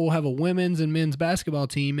 we'll have a women's and men's basketball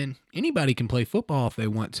team, and anybody can play football if they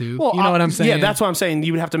want to. Well, you know what I'm saying? Yeah, that's what I'm saying.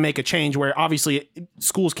 You would have to make a change where obviously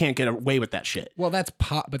schools can't get away with that shit. Well,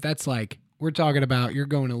 but that's like, we're talking about, you're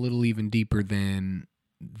going a little even deeper than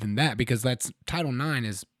that, because that's Title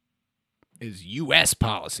IX is U.S.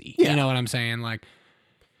 policy. Yeah. You know what I'm saying? Like,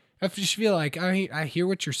 I just feel like I hear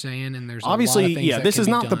what you're saying, and there's obviously a lot of things that this can is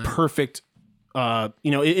be not done. the perfect.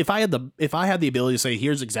 If I had the ability to say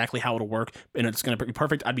here's exactly how it'll work and it's going to be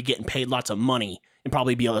perfect, I'd be getting paid lots of money and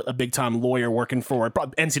probably be a big time lawyer working for it.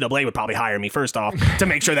 NCAA would probably hire me first off to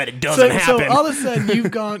make sure that it doesn't happen. So all of a sudden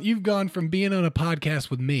you've gone from being on a podcast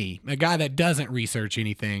with me, a guy that doesn't research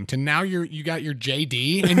anything, to now you got your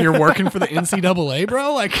JD and you're working for the NCAA,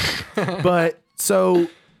 bro. Like, but so.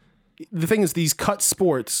 the thing is, these cut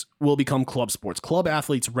sports will become club sports. Club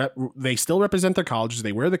athletes they still represent their colleges.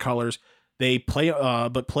 They wear the colors. They play,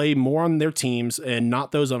 but play more on their teams and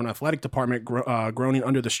not those of an athletic department groaning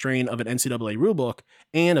under the strain of an NCAA rulebook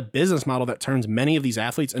and a business model that turns many of these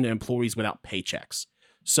athletes into employees without paychecks.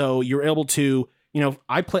 So you're able to,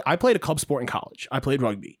 I played a club sport in college. I played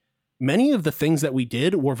rugby. Many of the things that we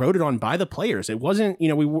did were voted on by the players. It wasn't,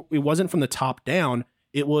 it wasn't from the top down.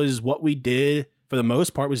 It was what we did. For the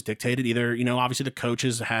most part, was dictated either, obviously the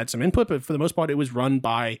coaches had some input, but for the most part, it was run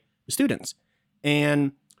by the students.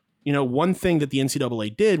 And, one thing that the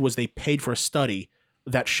NCAA did was they paid for a study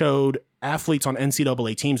that showed athletes on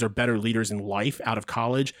NCAA teams are better leaders in life out of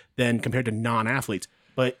college than compared to non-athletes.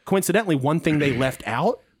 But coincidentally, one thing they left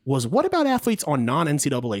out was what about athletes on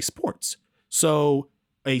non-NCAA sports? So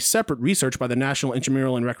a separate research by the National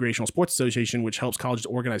Intramural and Recreational Sports Association, which helps colleges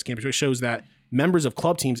organize campus, shows that members of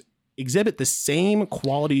club teams exhibit the same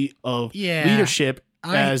quality of leadership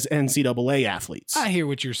as NCAA athletes. I hear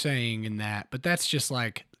what you're saying in that, but that's just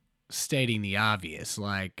like stating the obvious.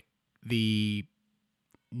 Like the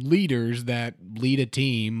leaders that lead a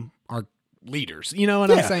team are leaders. You know what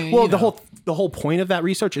I'm saying? Well, the whole point of that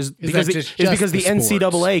research is because the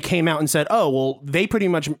NCAA came out and said, oh, well,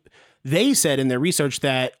 they said in their research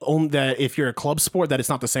that if you're a club sport, that it's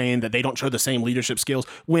not the same, that they don't show the same leadership skills,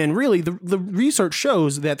 when really the research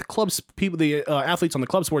shows that the athletes on the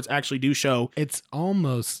club sports actually do show. It's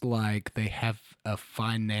almost like they have a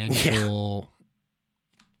financial,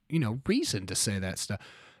 reason to say that stuff.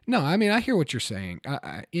 No, I mean, I hear what you're saying.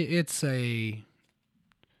 I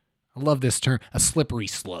love this term, a slippery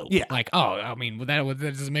slope. Yeah. Like, that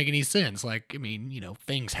doesn't make any sense. Like,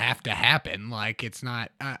 things have to happen. Like, it's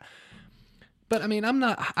not... But I mean,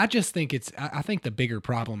 I just think I think the bigger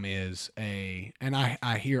problem is and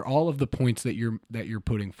I hear all of the points that you're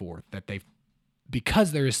putting forth, that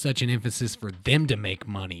because there is such an emphasis for them to make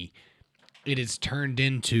money, it is turned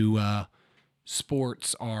into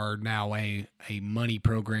sports are now a money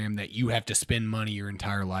program that you have to spend money your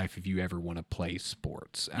entire life if you ever want to play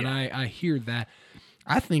sports. And I hear that.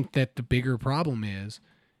 I think that the bigger problem is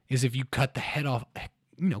if you cut the head off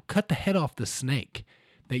the snake,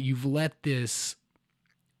 that you've let this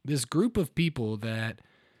group of people that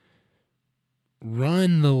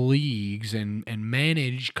run the leagues and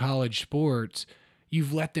manage college sports,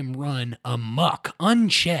 you've let them run amok,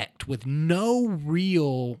 unchecked, with no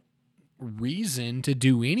real reason to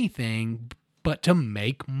do anything but to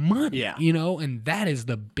make money. Yeah. And that is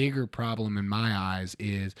the bigger problem in my eyes,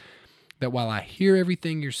 is that while I hear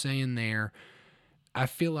everything you're saying there, I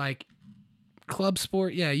feel like club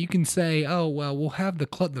sport, you can say, oh, well, we'll have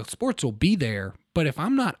the sports will be there, but if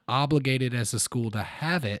I'm not obligated as a school to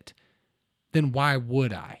have it, then why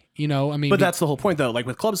would I? But that's the whole point, though. Like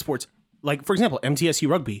with club sports, like for example, MTSU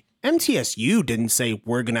rugby. MTSU didn't say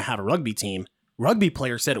we're going to have a rugby team. Rugby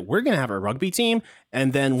players said we're going to have a rugby team,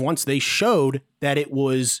 and then once they showed that it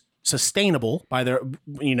was sustainable by their,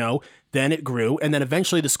 then it grew, and then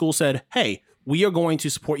eventually the school said, hey, we are going to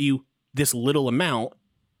support you this little amount.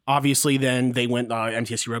 Obviously, then they went.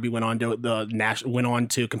 MTSU rugby went on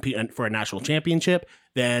to compete for a national championship.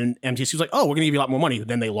 Then MTSU was like, "Oh, we're going to give you a lot more money."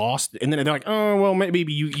 Then they lost, and then they're like, "Oh, well,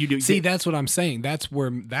 maybe you do." See, that's what I'm saying. That's where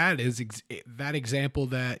that example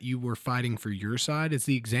that you were fighting for your side is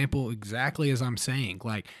the example exactly as I'm saying.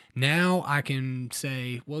 Like now, I can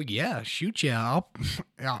say, "Well, yeah, shoot, yeah,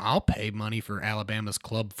 I'll pay money for Alabama's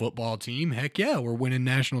club football team. Heck yeah, we're winning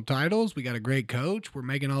national titles. We got a great coach. We're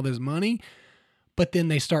making all this money." But then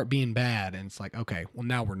they start being bad, and it's like, okay, well,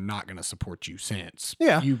 now we're not going to support you since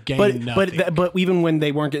you gained nothing. But even when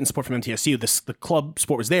they weren't getting support from MTSU, the club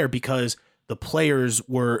sport was there because the players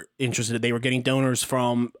were interested. They were getting donors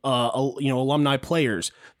from alumni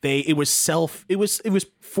players. It was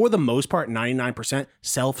for the most part 99%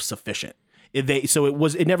 self-sufficient.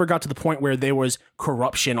 It never got to the point where there was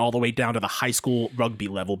corruption all the way down to the high school rugby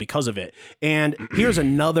level because of it. And here's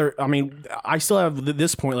another. I mean, I still have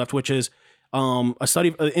this point left, which is. A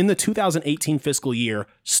study in the 2018 fiscal year,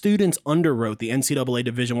 students underwrote the NCAA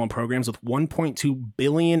Division I programs with $1.2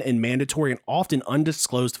 billion in mandatory and often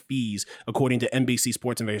undisclosed fees, according to NBC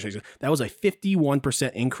Sports Investigation. That was a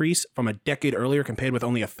 51% increase from a decade earlier, compared with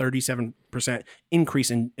only a 37%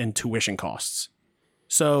 increase in tuition costs.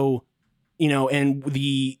 So, and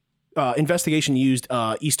the investigation used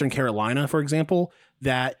Eastern Carolina, for example,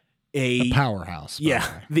 that a powerhouse.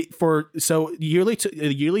 Yeah. Yearly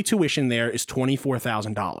tuition there is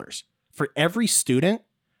 $24,000 for every student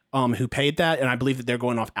who paid that. And I believe that they're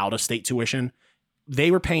going off out of state tuition. They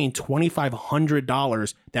were paying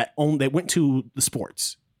 $2,500 that went to the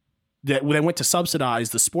sports. that they went to subsidize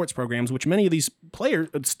the sports programs, which many of these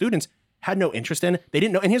students had no interest in. They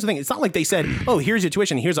didn't know. And here's the thing. It's not like they said, oh, here's your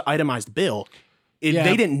tuition. Here's an itemized bill. They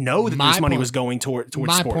didn't know that this money was going towards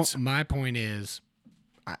sports. My point is,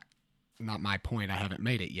 not my point. I haven't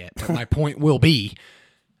made it yet. But my point will be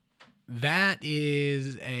that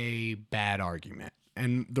is a bad argument.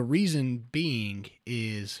 And the reason being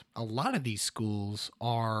is a lot of these schools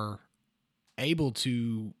are able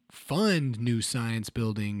to fund new science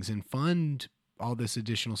buildings and fund all this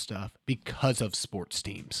additional stuff because of sports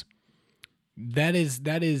teams. That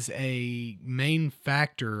is a main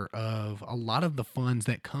factor of a lot of the funds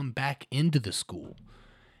that come back into the school.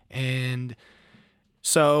 And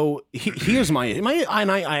so here's my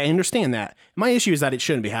and I understand that. My issue is that it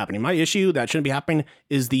shouldn't be happening. My issue that shouldn't be happening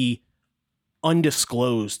is the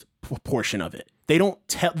undisclosed portion of it. They don't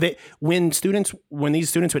tell when these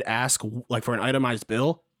students would ask like for an itemized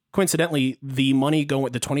bill, coincidentally, the money the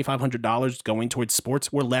 $2,500 going towards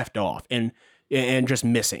sports were left off and just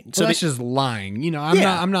missing. So that's just lying. You know,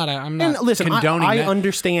 I'm not condoning I that.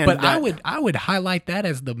 understand, but that. I would highlight that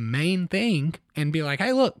as the main thing and be like,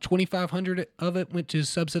 hey, look, $2,500 of it went to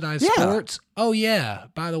subsidized sports. Oh yeah,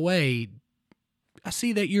 by the way, I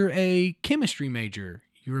see that you're a chemistry major.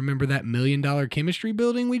 You remember that $1 million chemistry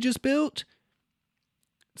building we just built?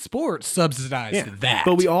 Sports subsidized that.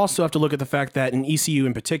 But we also have to look at the fact that in ECU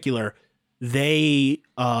in particular, they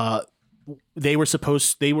were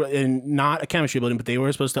in not a chemistry building, but they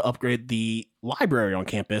were supposed to upgrade the library on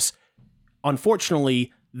campus.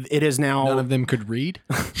 Unfortunately, it is now none of them could read.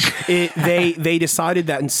 They decided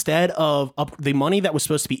that instead of the money that was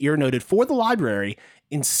supposed to be ear noted for the library,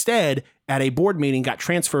 instead at a board meeting got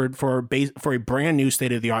transferred for a brand new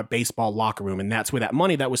state of the art baseball locker room, and that's where that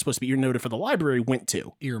money that was supposed to be ear noted for the library went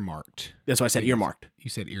to. Earmarked. That's why I said earmarked. You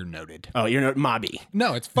said ear noted. Oh, ear noted, Mobby.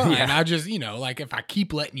 No, it's fine. Yeah. I just like if I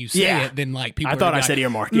keep letting you say it, then like people. I thought I said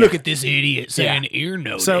earmarked. Look at this idiot saying ear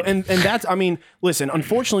noted. So and that's listen.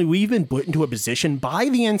 Unfortunately, we've been put into a position by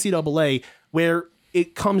the NCAA where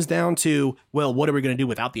it comes down to, well, what are we going to do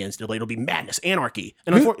without the NCAA? It'll be madness, anarchy.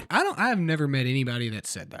 And I've never met anybody that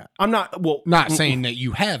said that. I'm not saying that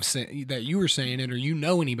you have that you were saying it or you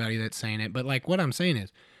know anybody that's saying it, but like what I'm saying is,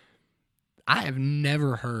 I have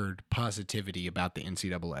never heard positivity about the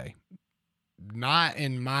NCAA. Not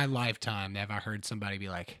in my lifetime have I heard somebody be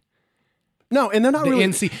like, no, and they're not really.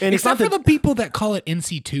 And it's not for the people that call it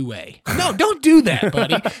NC2A. No, don't do that,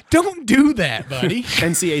 buddy. Don't do that, buddy.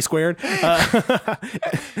 NCA squared. No,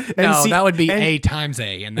 that would be A times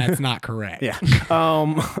A, and that's not correct. Yeah.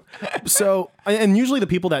 So, and usually the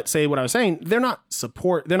people that say what I was saying, they're not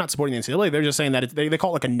supporting the NCAA. They're just saying that they call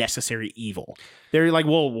it like a necessary evil. They're like,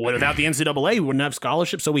 well, without the NCAA, we wouldn't have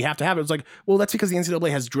scholarships, so we have to have it. It's like, well, that's because the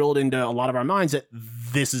NCAA has drilled into a lot of our minds that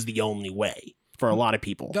this is the only way. For a lot of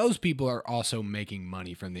people, those people are also making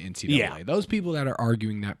money from the NCAA. Yeah. Those people that are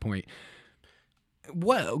arguing that point.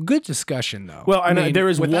 Well, good discussion though. Well, there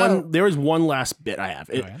is one last bit I have,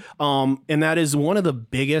 and that is one of the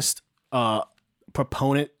biggest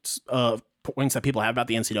proponents of points that people have about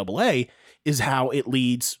the NCAA is how it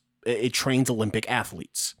trains Olympic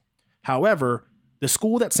athletes. However, the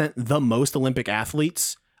school that sent the most Olympic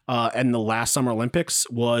athletes in the last Summer Olympics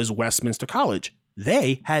was Westminster College.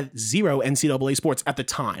 They had 0 NCAA sports at the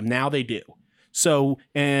time. Now they do. So,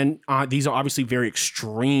 and these are obviously very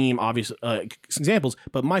extreme, obvious examples,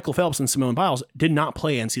 but Michael Phelps and Simone Biles did not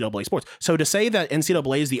play NCAA sports. So to say that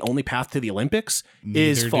NCAA is the only path to the Olympics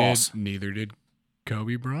is false. Neither did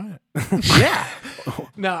Kobe Bryant. Yeah.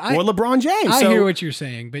 Or LeBron James. I hear what you're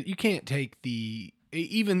saying, but you can't take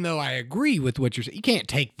even though I agree with what you're saying, you can't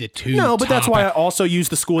take the two. No, but that's why I also used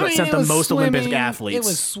the school that sent the most Olympic athletes. It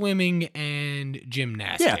was swimming and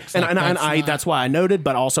gymnastics. Yeah, and that's why I noted,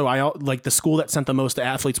 but also I like the school that sent the most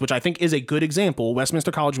athletes, which I think is a good example.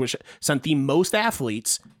 Westminster College, which sent the most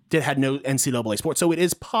athletes, had no NCAA sports. So it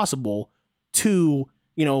is possible to,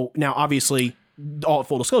 now obviously, all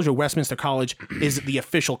full disclosure, Westminster College is the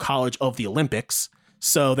official college of the Olympics.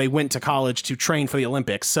 So they went to college to train for the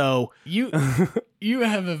Olympics. So you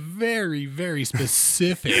have a very, very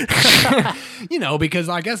specific, because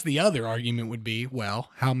I guess the other argument would be, well,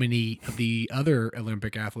 how many of the other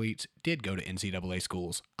Olympic athletes did go to NCAA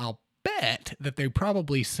schools? I'll bet that they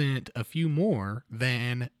probably sent a few more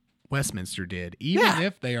than Westminster did, even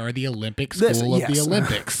if they are the Olympic school of the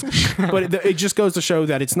Olympics. But it just goes to show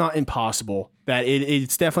that it's not impossible that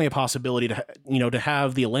it's definitely a possibility to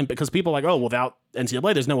have the Olympic, because people are like, oh, without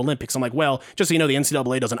NCAA, there's no Olympics. I'm like, well, just so you know, the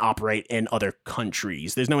NCAA doesn't operate in other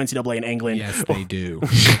countries. There's no NCAA in England. Yes, they do.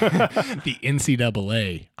 The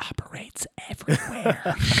NCAA operates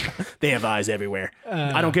everywhere. They have eyes everywhere.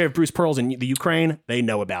 I don't care if Bruce Pearl's in the Ukraine. They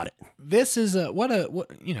know about it. This is what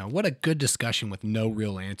a good discussion with no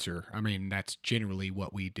real answer. I mean, that's generally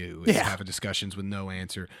what we do, is have discussions with no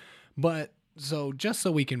answer. But so just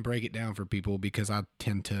so we can break it down for people, because I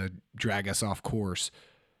tend to drag us off course,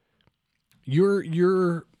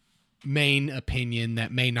 your main opinion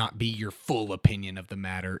that may not be your full opinion of the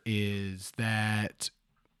matter is that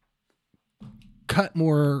cut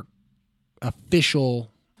more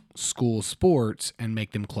official school sports and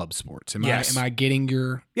make them club sports. Am I getting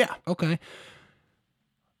your... Yeah. Okay.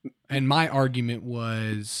 And my argument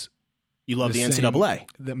was... You love the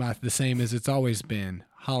NCAA. The same as it's always been.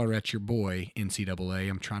 Holler at your boy, NCAA.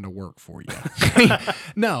 I'm trying to work for you.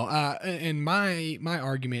 No, and my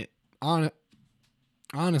argument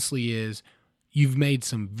honestly is you've made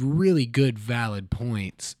some really good, valid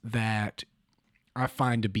points that I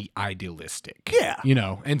find to be idealistic. Yeah.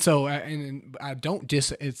 And so and I don't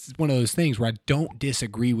it's one of those things where I don't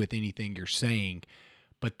disagree with anything you're saying,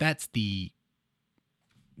 but that's the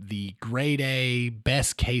grade A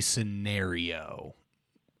best case scenario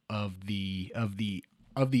of the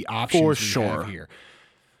options for we sure have here.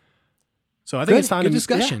 So I think it's time good to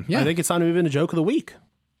discussion. Yeah. I think it's time to move into joke of the week.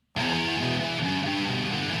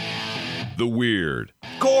 The weird.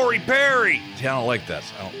 Corey Perry. See, I don't like that.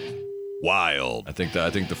 Wild. I think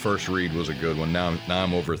the first read was a good one. Now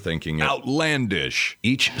I'm overthinking it. Outlandish.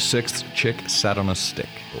 Each sixth chick sat on a stick.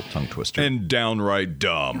 Little tongue twister. And downright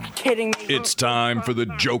dumb. You're kidding me. It's time for the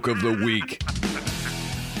joke of the week.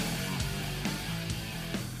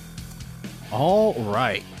 All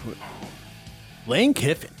right. Lane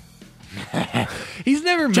Kiffin. He's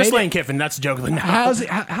never made Just it. Lane Kiffin. That's the joke of the night.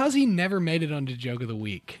 How's he never made it onto joke of the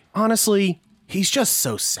week? Honestly, he's just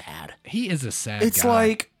so sad. He is a sad It's guy.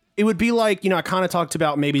 like, it would be like, I kind of talked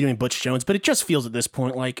about maybe doing Butch Jones, but it just feels at this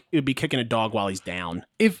point like it would be kicking a dog while he's down.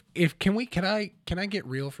 Can I get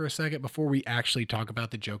real for a second before we actually talk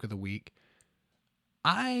about the joke of the week?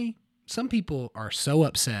 Some people are so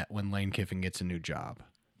upset when Lane Kiffin gets a new job.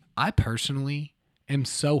 I personally am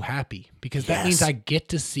so happy because that means I get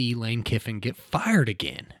to see Lane Kiffin get fired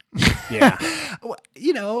again. Yeah.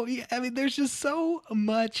 I mean, there's just so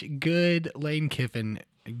much good Lane Kiffin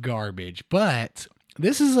garbage, but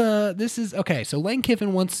this is okay. So Lane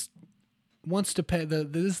Kiffin wants to pay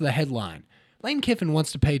this is the headline. Lane Kiffin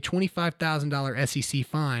wants to pay $25,000 SEC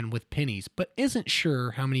fine with pennies, but isn't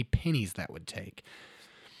sure how many pennies that would take.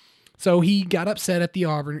 So he got upset at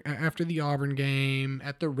after the Auburn game,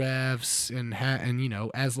 at the refs, and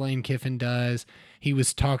as Lane Kiffin does, he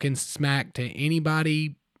was talking smack to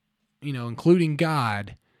anybody, including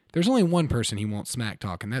God. There's only one person he won't smack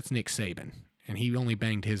talk, and that's Nick Saban, and he only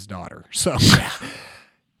banged his daughter. So,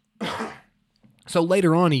 so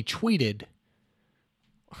later on, he tweeted,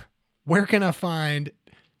 "Where can I find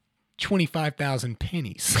 25,000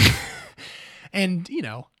 pennies?" And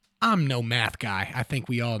I'm no math guy. I think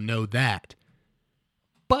we all know that.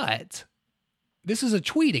 But this is a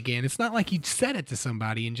tweet again. It's not like he said it to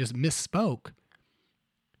somebody and just misspoke.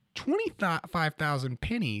 25,000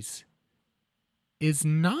 pennies is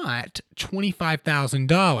not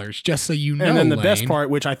 $25,000, just so you know. And then the Lane. best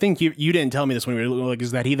part, which I think you didn't tell me this when we were like,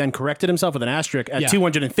 is that he then corrected himself with an asterisk at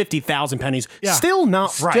 250,000 pennies. Yeah. Still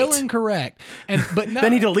not right. Still incorrect. But no,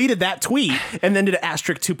 then he deleted that tweet and then did an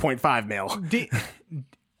asterisk 2.5 mil.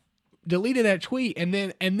 Deleted that tweet and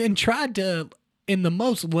then tried to, in the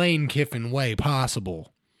most Lane Kiffin way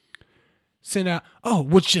possible, send out,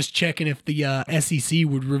 was just checking if the SEC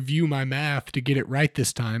would review my math to get it right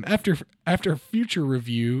this time. After future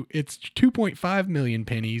review, it's 2.5 million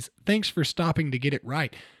pennies. Thanks for stopping to get it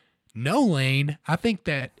right. No, Lane, I think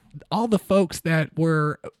that all the folks that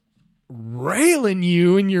were railing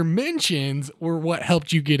you in your mentions were what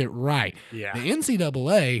helped you get it right. Yeah. The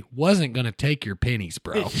NCAA wasn't going to take your pennies,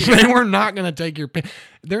 bro. They were not going to take your pennies.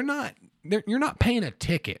 You're not paying a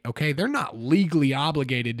ticket, okay? They're not legally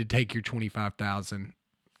obligated to take your 25,000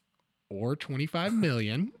 or 25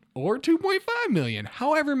 million or 2.5 million,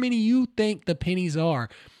 however many you think the pennies are.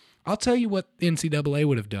 I'll tell you what the NCAA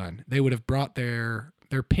would have done. They would have brought their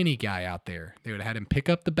penny guy out there. They would have had him pick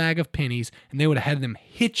up the bag of pennies, and they would have had them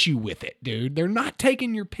hit you with it, dude. They're not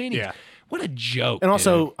taking your pennies. Yeah. What a joke. And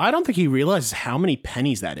also, dude. I don't think he realizes how many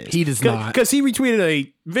pennies that is. He does not. Because he retweeted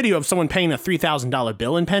a video of someone paying a $3,000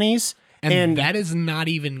 bill in pennies. And that is not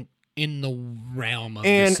even in the realm of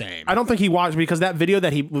the same. I don't think he watched, because that video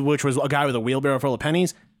which was a guy with a wheelbarrow full of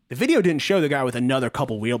pennies, The video didn't show the guy with another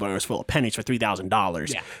couple wheelbarrows full of pennies for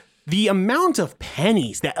 $3,000. Yeah. The amount of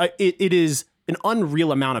pennies that it is an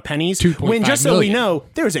unreal amount of pennies. 2.5 when just so we million. know,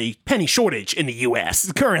 there's a penny shortage in the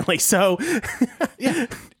U.S. currently. So Yeah.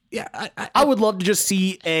 I would love to just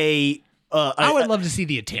see I would love to see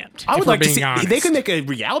the attempt. I would if we're like to being see. honest. They could make a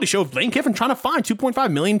reality show of Lane Kiffin trying to find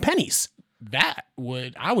 2.5 million pennies. I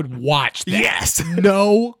would watch that. Yes.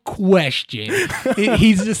 No question.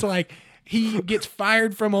 He's just like, he gets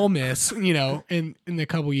fired from Ole Miss, in a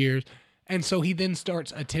couple years. And so he then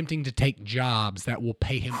starts attempting to take jobs that will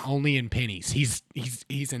pay him only in pennies. He's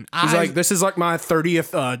like, this is like my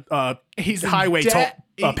 30th He's in highway debt.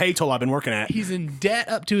 pay toll I've been working at. He's in debt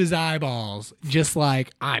up to his eyeballs, just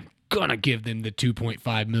like, I'm gonna give them the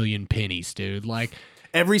 2.5 million pennies, dude. Like,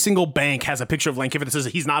 every single bank has a picture of Lane Kiffin that says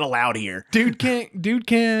he's not allowed here. Dude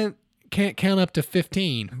can't count up to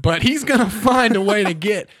 15, but he's gonna find a way to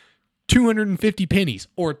get 250 pennies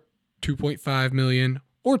or 2.5 million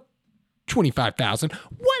or 25,000,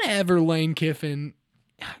 whatever. Lane Kiffin,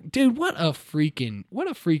 dude, what a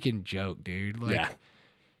freaking joke, dude. Like, Yeah.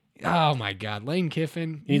 Oh my God, Lane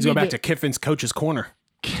Kiffin. He needs to go back to Kiffin's Coach's Corner.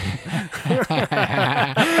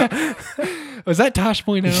 Was that Tosh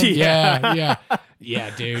Point? Yeah.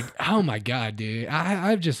 Yeah, dude. Oh my God, dude.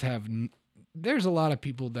 I just have. There's a lot of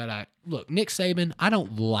people that look. Nick Saban. I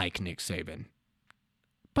don't like Nick Saban,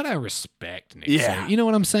 but I respect Nick Saban. You know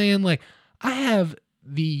what I'm saying? Like, I have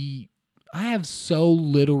so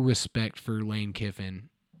little respect for Lane Kiffin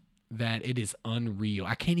that it is unreal.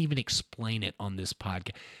 I can't even explain it on this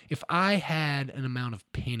podcast. If I had an amount of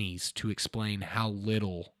pennies to explain how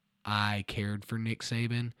little I cared for Nick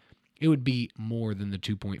Saban, it would be more than the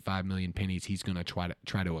 2.5 million pennies he's going to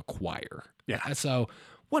try to acquire. Yeah. So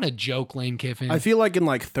what a joke, Lane Kiffin. I feel like in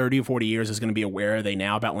like 30 or 40 years is going to be where are they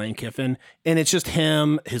now about Lane Kiffin? And it's just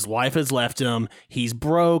him. His wife has left him. He's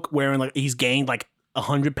broke, he's gained like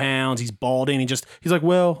 100 pounds. He's balding. He's like,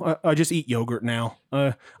 well, I just eat yogurt now.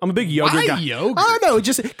 I'm a big yogurt Why guy. yogurt? I don't know.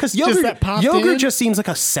 Just because that popped in? yogurt just seems like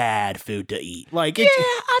a sad food to eat. Like,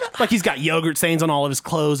 like he's got yogurt stains on all of his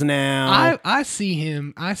clothes now. I see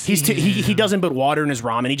him. He doesn't put water in his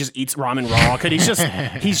ramen. He just eats ramen raw because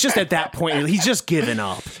he's just at that point. He's just given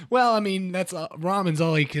up. Well, I mean, that's ramen's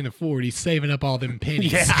all he can afford. He's saving up all them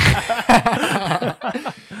pennies. Yeah.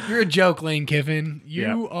 You're a joke, Lane Kiffin.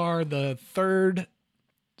 You are the third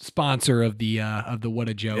sponsor of the What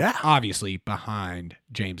a Joke. Yeah. Obviously behind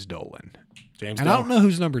James Dolan. James And I don't know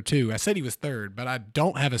who's number 2. I said he was third, but I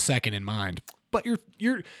don't have a second in mind. But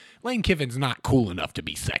you're Lane Kiffin's not cool enough to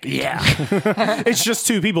be second. Yeah. It's just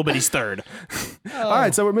 2 people, but he's third. All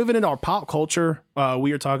right, so we're moving into our pop culture.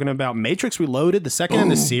 We are talking about Matrix Reloaded, the second in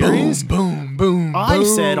the series. Boom. I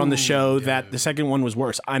said on the show that the second one was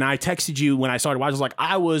worse, and I texted you when I started watching.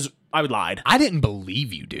 I was like, I lied. I didn't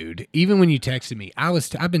believe you, dude. Even when you texted me,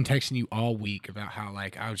 I've been texting you all week about how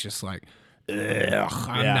I was just like,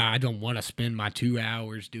 I don't want to spend my 2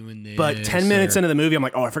 hours doing this. But 10 minutes into the movie, I'm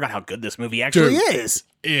like, oh, I forgot how good this movie actually is.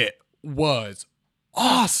 It was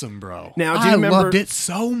awesome, bro. Now, I loved it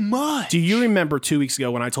so much. Do you remember 2 weeks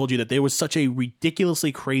ago when I told you that there was such a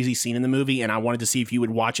ridiculously crazy scene in the movie, and I wanted to see if you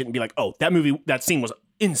would watch it and be like, oh, that scene was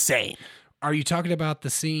insane. Are you talking about the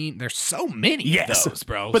scene? There's so many of those,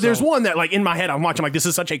 bro. But there's one that, like, in my head, I'm watching, like, this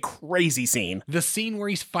is such a crazy scene. The scene where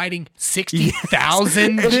he's fighting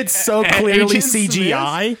 60,000 and it's so clearly Agent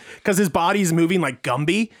CGI because his body's moving like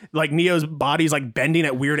Gumby. Like, Neo's body's, like, bending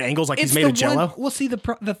at weird angles like he's made of Jell-O. Well, see,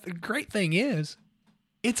 the great thing is,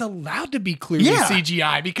 it's allowed to be clearly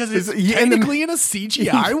CGI because it's technically in a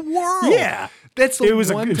CGI world. Yeah. It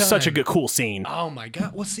was such a cool scene. Oh, my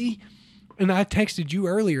God. Well, see... And I texted you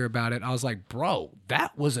earlier about it. I was like, bro,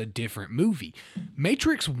 that was a different movie.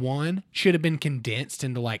 Matrix 1 should have been condensed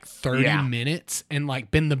into like 30 minutes and like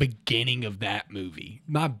been the beginning of that movie.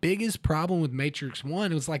 My biggest problem with Matrix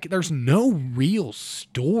 1 was like, there's no real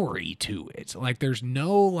story to it. Like, there's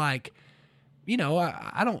no like,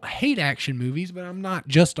 I don't hate action movies, but I'm not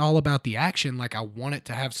just all about the action. Like, I want it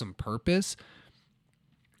to have some purpose.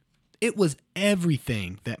 It was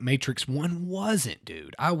everything that Matrix 1 wasn't,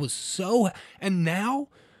 dude. And now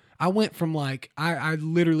I went from like, I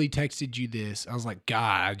literally texted you this. I was like,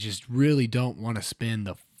 God, I just really don't want to spend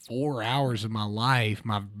the 4 hours of my life,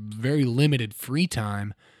 my very limited free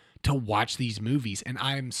time, to watch these movies. And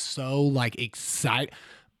I am so like excited.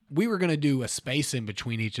 We were going to do a space in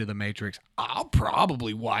between each of the Matrix. I'll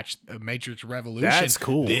probably watch Matrix Revolution That's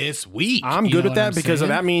cool. this week. I'm good with that because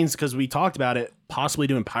that means, because we talked about it, possibly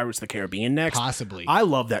doing Pirates of the Caribbean next. Possibly. I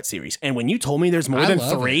love that series. And when you told me there's more than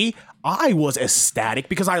 3, I was ecstatic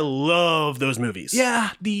because I love those movies. Yeah,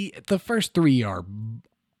 the first 3 are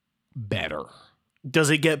better.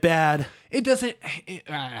 Does it get bad? It doesn't.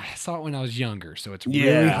 I saw it when I was younger, so it's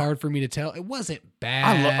really hard for me to tell. It wasn't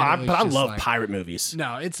bad. I love pirate movies.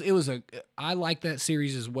 No, I like that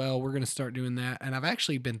series as well. We're gonna start doing that, and I've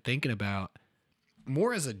actually been thinking about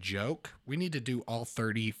more as a joke. We need to do all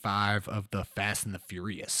 35 of the Fast and the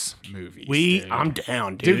Furious movies. I'm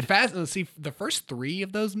down, dude. See, the first 3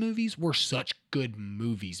 of those movies were such good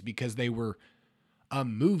movies because they were a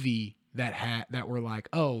movie that were like,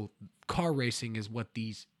 oh, car racing is what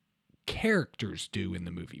these characters do in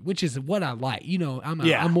the movie, which is what I like. You know,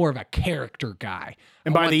 I'm more of a character guy.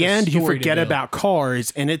 And by the end, you forget about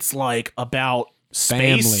cars, and it's like about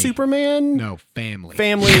space family. Superman. No, family,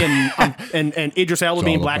 and Idris Elba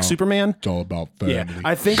being Black Superman. It's all about family. Yeah,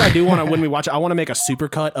 I think I do want to, when we watch it, I want to make a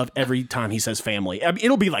supercut of every time he says family. I mean,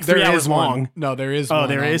 it'll be like 3 hours long. No, there is. Oh, one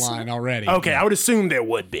there is online already. Okay, I would assume there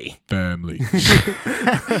would be family.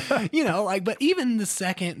 You know, like, but even the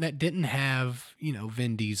second that didn't have, you know,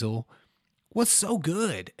 Vin Diesel was so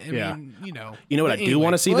good. I mean, you know what I do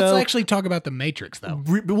want to see, though? Let's actually talk about the Matrix, though.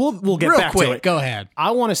 We'll get real back quick. to it. Go ahead.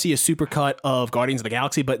 I want to see a supercut of Guardians of the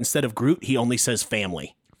Galaxy, but instead of Groot, he only says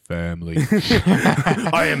family. Family.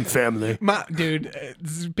 I am family. Dude,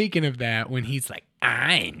 speaking of that, when he's like,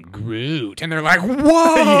 I'm Groot, and they're like,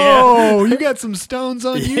 whoa, you got some stones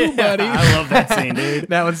on you, buddy. I love that scene, dude.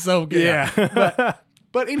 That was so good. Yeah.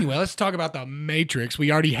 But anyway, let's talk about the Matrix.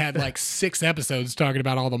 We already had like 6 episodes talking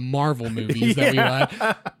about all the Marvel movies that we like.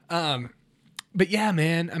 But yeah,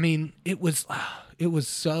 man, I mean, it was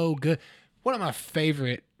so good. One of my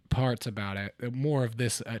favorite parts about it, more of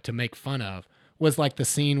this to make fun of, was like the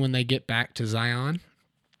scene when they get back to Zion.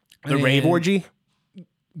 The rave orgy?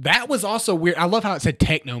 That was also weird. I love how it said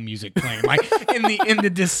techno music playing. Like in the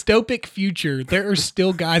dystopic future, there are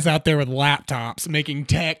still guys out there with laptops making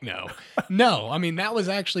techno. No, I mean that was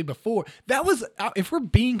actually before. That was, if we're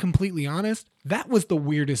being completely honest, that was the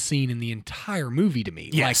weirdest scene in the entire movie to me.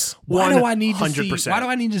 Yes, like, why do I need to 100%. see? Why do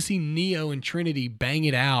I need to see Neo and Trinity bang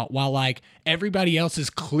it out while like everybody else is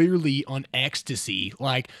clearly on ecstasy?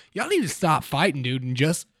 Like, y'all need to stop fighting, dude, and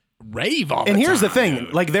just rave all the time. And here's the thing,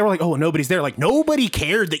 dude. like they were like, oh, nobody's there. Like nobody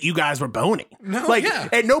cared that you guys were boning. No, like yeah.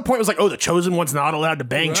 at no point was like, oh, the Chosen One's not allowed to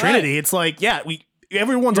bang Right. Trinity. It's like, yeah,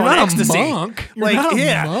 everyone's You're on not ecstasy. a monk. You're like, not a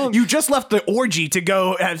yeah, monk. you just left the orgy to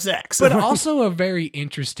go have sex. But also a very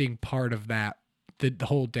interesting part of that, the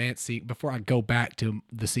whole dance scene, before I go back to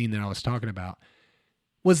the scene that I was talking about,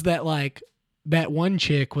 was that like that one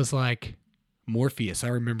chick was like, Morpheus, I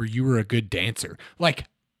remember you were a good dancer. Like,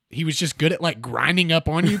 he was just good at like grinding up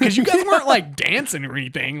on you because you guys weren't like dancing or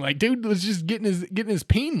anything. Like, dude was just getting his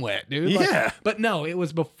peen wet, dude. Like, Yeah. But no, it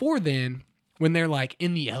was before then when they're like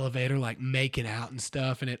in the elevator, like making out and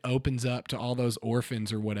stuff, and it opens up to all those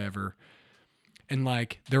orphans or whatever. And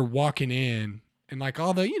like they're walking in and like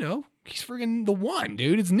all the, he's friggin' the one,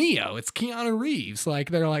 dude. It's Neo. It's Keanu Reeves. Like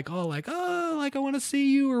they're like, oh, like I want to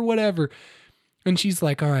see you or whatever. And she's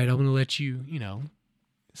like, all right, I'm going to let you,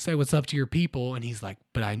 say what's up to your people. And he's like,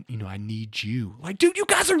 but I need you. Like, dude, you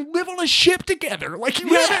guys live on a ship together. Like, you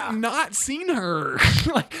haven't not seen her.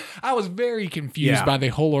 Like, I was very confused by the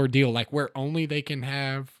whole ordeal. Like, where only they can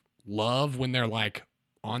have love when they're like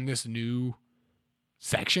on this new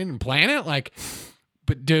section and planet. Like,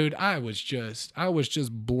 but dude, I was just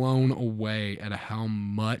blown away at how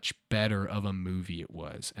much better of a movie it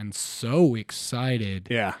was, and so excited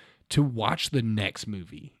to watch the next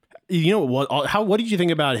movie. You know what? What did you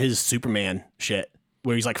think about his Superman shit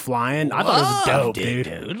where he's like flying? I thought it was dope, dude.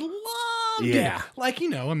 Loved Yeah. it. Like,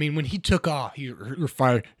 I mean, when he took off, when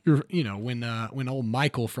old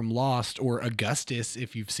Michael from Lost, or Augustus,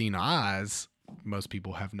 if you've seen Oz, most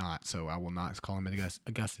people have not, so I will not call him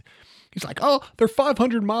Augustus. He's like, oh, they're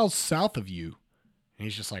 500 miles south of you. And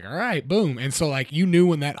he's just like, all right, boom. And so, like, you knew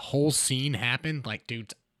when that whole scene happened, like,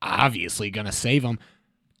 dude's obviously going to save him.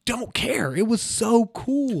 Don't care. It was so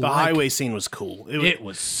cool. The highway scene was cool. It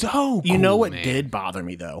was so cool. You know what man. did bother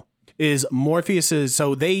me, though, is Morpheus's,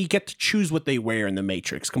 so they get to choose what they wear in the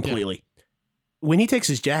Matrix completely. Yeah. When he takes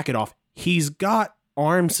his jacket off, he's got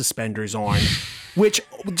arm suspenders on, which,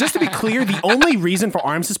 just to be clear, the only reason for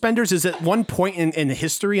arm suspenders is at one point in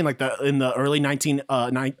history, in the early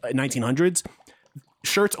 1900s,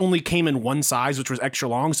 shirts only came in one size, which was extra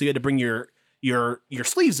long, so you had to bring your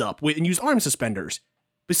sleeves up and use arm suspenders.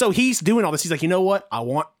 So he's doing all this. He's like, you know what? I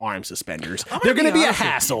want arm suspenders. They're going to be a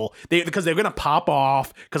hassle because they're going to pop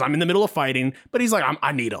off because I'm in the middle of fighting. But he's like,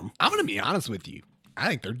 I need them. I'm going to be honest with you. I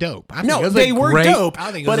think they're dope. They were dope.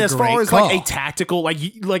 But as far as call. like a tactical,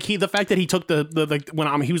 the fact that he took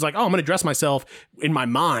he was like, oh, I'm going to dress myself in my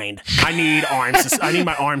mind. I need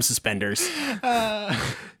my arm suspenders.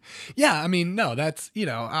 Yeah, I mean, no, that's,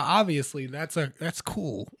 obviously that's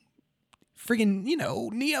cool. Friggin',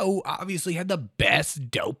 Neo obviously had the best,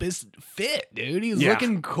 dopest fit, dude. He was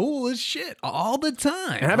looking cool as shit all the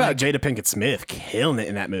time. And how about Jada Pinkett Smith killing it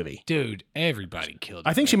in that movie? Dude, everybody killed it.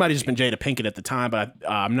 I think she might have just been Jada Pinkett at the time, but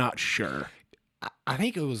I'm not sure. I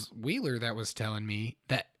think it was Wheeler that was telling me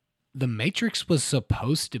that The Matrix was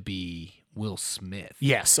supposed to be Will Smith.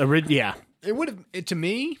 Yes, yeah. It would have, to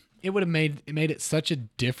me, it would have made it such a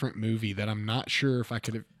different movie that I'm not sure if I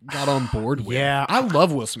could have got on board with. Yeah. I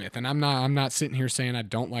love Will Smith, and I'm not sitting here saying I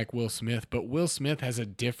don't like Will Smith, but Will Smith has a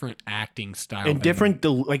different acting style And different,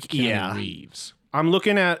 Keanu Reeves. I'm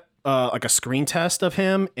looking at like a screen test of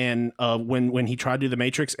him, and when he tried to do The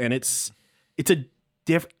Matrix, and it's a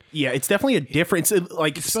different. Yeah, it's definitely a difference.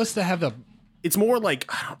 It's supposed to have it's more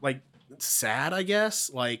like sad, I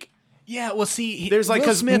guess. Like, yeah, well, see, there's like,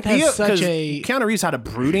 Will Smith has such a Keanu Reeves had a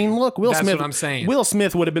brooding look. That's what I'm saying. Will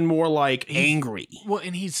Smith would have been more like angry. Well,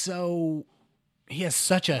 and he has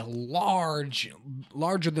such a larger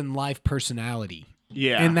than life personality.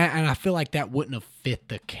 Yeah, and I feel like that wouldn't have fit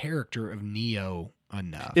the character of Neo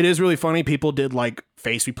enough. It is really funny. People did like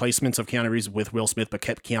face replacements of Keanu Reeves with Will Smith, but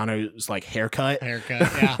kept Keanu's like haircut. Yeah,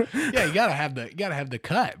 yeah. You gotta have the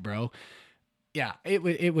cut, bro. Yeah,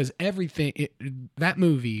 it was everything. That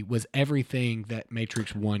movie was everything that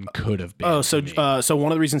Matrix 1 could have been. Oh, so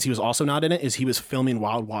one of the reasons he was also not in it is he was filming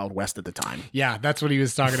Wild Wild West at the time. Yeah, that's what he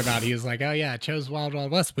was talking about. He was like, "Oh yeah, I chose Wild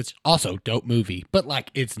Wild West, which also dope movie, but like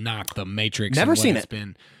it's not the Matrix." Never seen it. it.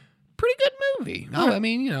 Been pretty good movie. No, I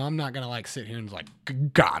mean, I'm not gonna like sit here and like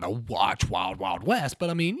gotta watch Wild Wild West, but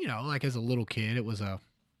I mean, like as a little kid, it was a.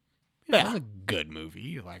 It was a good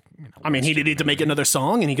movie. Like, I mean, he did need to make another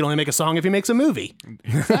song, and he can only make a song if he makes a movie.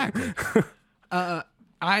 Exactly. I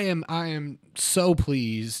am so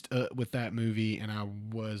pleased with that movie, and I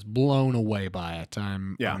was blown away by it.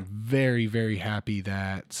 I'm very, very happy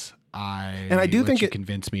that I do think you it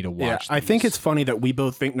convinced me to watch. I think it's funny that we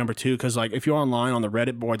both think number 2, because like if you're online on the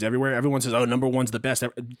Reddit boards everywhere, everyone says, "Oh, number 1's the best.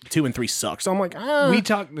 2 and 3 suck." So I'm like,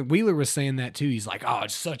 Wheeler was saying that too. He's like, "Oh,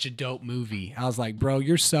 it's such a dope movie." I was like, "Bro,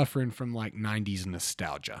 you're suffering from like '90s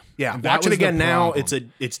nostalgia." Yeah, And watch it again now.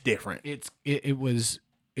 problem. It's different.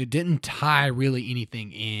 It didn't tie really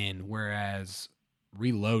anything in, whereas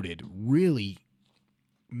Reloaded really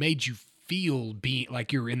made you feel being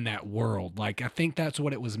like you're in that world. Like I think that's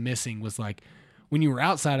what it was missing, was like when you were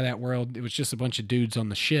outside of that world, it was just a bunch of dudes on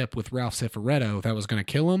the ship with Ralph Cifaretto that was going to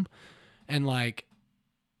kill him. And like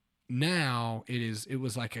now it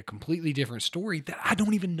was like a completely different story that I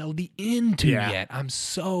don't even know the end to yet. I'm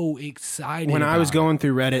so excited. When I was going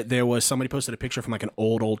through Reddit, there was somebody posted a picture from like an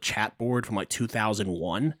old chat board from like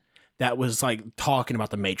 2001 that was like talking about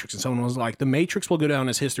The Matrix, and someone was like, "The Matrix will go down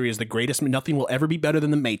as history as the greatest. Nothing will ever be better than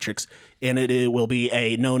The Matrix, and it will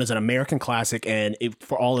be known as an American classic, and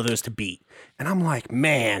for all of those to beat." And I'm like,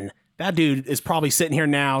 man, that dude is probably sitting here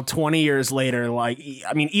now, 20 years later. Like,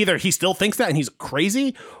 I mean, either he still thinks that and he's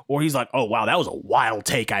crazy, or he's like, "Oh wow, that was a wild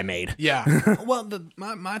take I made." Yeah. Well,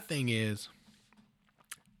 my thing is,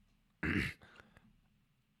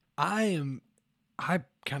 I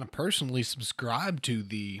kind of personally subscribe to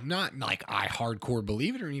not like I hardcore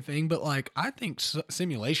believe it or anything, but like I think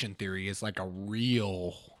simulation theory is like a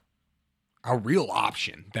real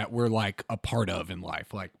option that we're like a part of in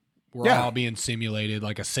life. Like we're all being simulated,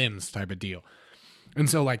 like a Sims type of deal. And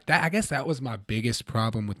so like that, I guess that was my biggest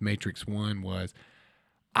problem with Matrix 1 was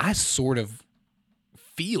I sort of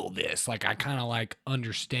feel this, like I kind of like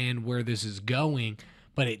understand where this is going,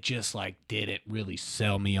 but it just like didn't really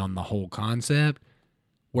sell me on the whole concept.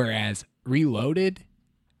 Whereas Reloaded,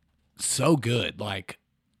 so good, like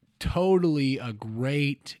totally a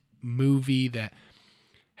great movie that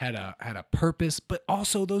had a purpose, but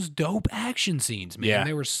also those dope action scenes, man. Yeah.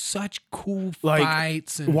 They were such cool Like,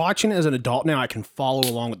 fights. And watching it as an adult now, I can follow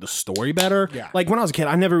along with the story better. Yeah. Like when I was a kid,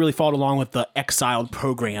 I never really followed along with the exiled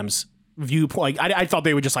programs viewpoint. Like I thought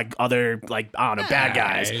they were just like other, like, I don't know, bad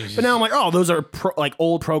guys. But now I'm like, oh, those are like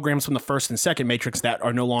old programs from the first and second Matrix that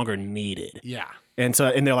are no longer needed. yeah. And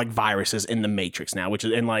they're like viruses in the Matrix now, which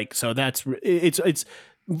is, and like, so it's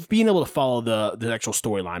being able to follow the actual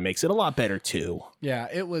storyline makes it a lot better too. Yeah,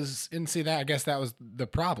 it was, and see that, I guess that was the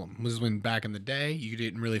problem, was when back in the day, you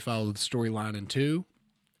didn't really follow the storyline in 2,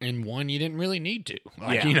 and 1, you didn't really need to.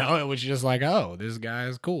 Like, it was just like, oh, this guy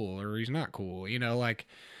is cool, or he's not cool, like,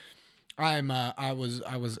 I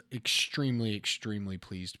was extremely, extremely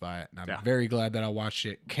pleased by it, and I'm very glad that I watched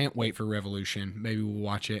it. Can't wait for Revolution. Maybe we'll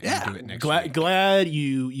watch it and do it next week. Glad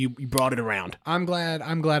you brought it around. I'm glad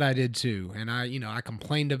I did too. And I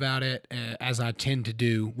complained about it as I tend to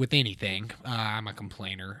do with anything. I'm a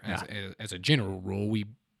complainer as a general rule.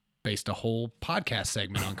 based a whole podcast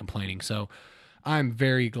segment on complaining. So I'm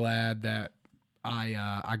very glad that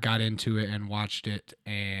I got into it and watched it,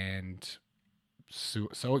 and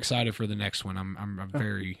so excited for the next one. I'm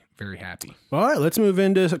very, very happy. All right, let's move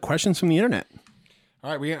into questions from the internet.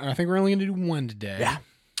 All right, I think we're only going to do one today. Yeah.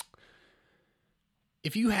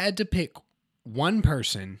 If you had to pick one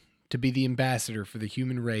person to be the ambassador for the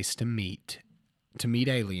human race to meet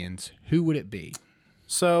aliens, who would it be?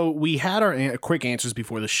 So we had our quick answers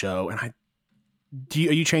before the show, and are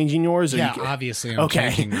you changing yours? Or Yeah, you, obviously I'm Okay.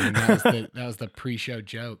 changing mine. That was the pre-show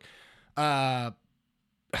joke. I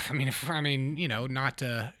mean, you know, not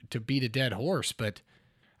to beat a dead horse, but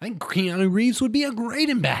I think Keanu Reeves would be a great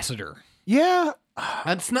ambassador. yeah.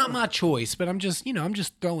 That's not my choice, but I'm just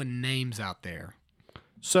throwing names out there.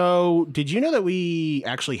 So did you know that we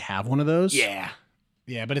actually have one of those? Yeah,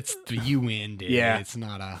 but it's the UN, dude. Yeah. It's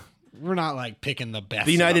not we're not like picking the best.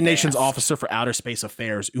 The United of Nations best. Officer for Outer Space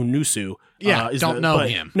Affairs, UNUSU. Yeah, know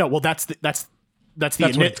him. No, well, that's the That's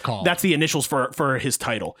what it's called. That's the initials for his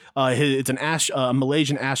title. It's a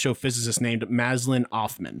Malaysian astrophysicist named Maslin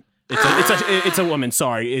Othman. It's a woman.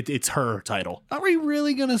 Sorry, it's her title. Are we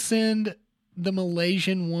really gonna send the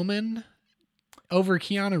Malaysian woman over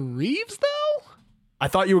Keanu Reeves though? I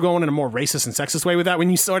thought you were going in a more racist and sexist way with that when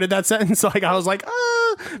you started that sentence. Like I was like,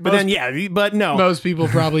 but no. Most people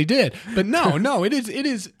probably did, but no, it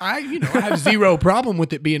is. I have zero problem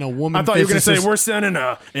with it being a woman. I thought you were going to say physicist. we're sending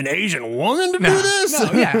an Asian woman to do this.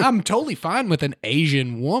 No, yeah, I'm totally fine with an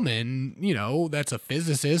Asian woman. You know, that's a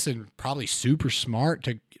physicist and probably super smart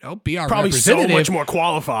to be our Probably so representative. much more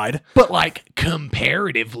qualified. But like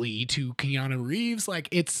comparatively to Keanu Reeves, like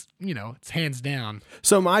it's hands down.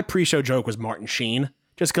 So my pre-show joke was Martin Sheen,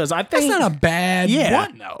 just because I think That's not a bad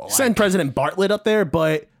one though. Send President Bartlett up there,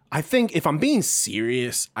 but I think if I'm being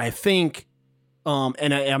serious, I think,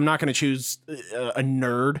 and I'm not going to choose a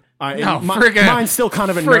nerd. Mine's still kind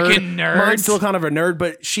of a freaking nerd. Mine's still kind of a nerd,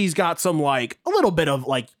 but she's got some like a little bit of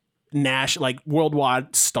like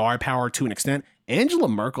worldwide star power to an extent. Angela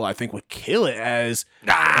Merkel, I think, would kill it as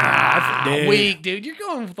Weak, dude. You're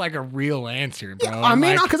going with like a real answer, bro. I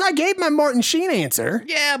mean, like, because I gave my Martin Sheen answer.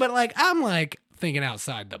 yeah, but like I'm like thinking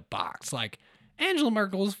outside the box. Like Angela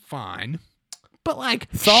Merkel's fine, but like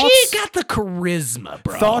Thoughts? she got the charisma,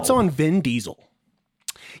 bro. Thoughts on Vin Diesel?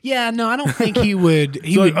 Yeah, no, I don't think he would.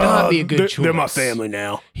 He would not be a good choice. They're my family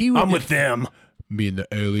now. He would, I'm with them. Me and the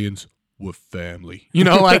aliens with family. You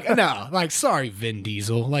know, like no, like sorry, Vin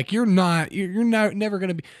Diesel. Like you're never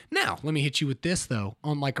gonna be. Now, let me hit you with this though.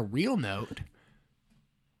 On like a real note,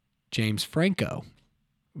 James Franco,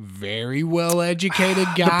 very well educated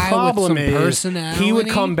guy. The problem with some is personality. he would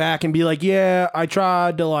come back and be like, "Yeah, I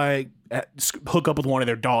tried to like hook up with one of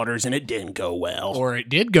their daughters, and it didn't go well." or it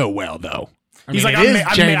did go well though. He's like,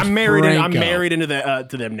 "I'm married. I'm married into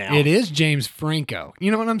to them now." It is James Franco.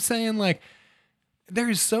 You know what I'm saying? Like,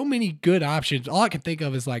 there's so many good options. All I can think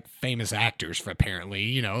of is like famous actors for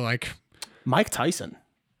apparently, like Mike Tyson.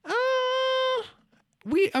 I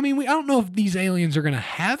don't know if these aliens are gonna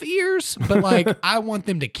have ears, but like I want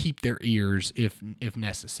them to keep their ears if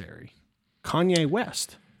necessary. Kanye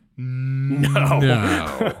West. No.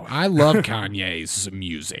 I love Kanye's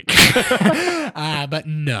music. But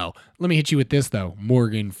no. Let me hit you with this though.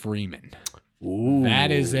 Morgan Freeman. Ooh.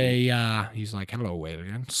 That is he's like, hello,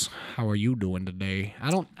 aliens. How are you doing today?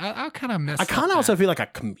 I'll kind of mess I kind of also feel like a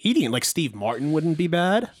comedian, like Steve Martin, wouldn't be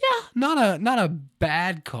bad. Yeah, not a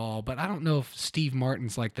bad call, but I don't know if Steve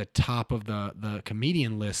Martin's like the top of the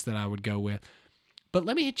comedian list that I would go with. But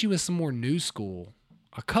let me hit you with some more new school.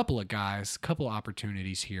 A couple of guys, couple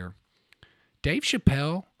opportunities here. Dave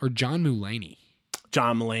Chappelle or John Mulaney?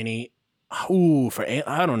 John Mulaney. Ooh,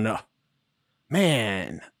 I don't know.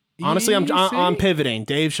 Man. Honestly, I'm pivoting.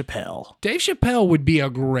 Dave Chappelle. Dave Chappelle would be a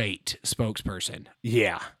great spokesperson.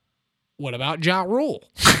 Yeah. What about Ja Rule?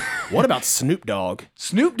 What about Snoop Dogg?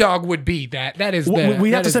 Snoop Dogg would be that. That is the.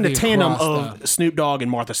 We have to send a the tandem across of Snoop Dogg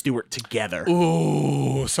and Martha Stewart together.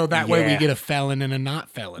 Ooh, so that way we Yeah. get a felon and a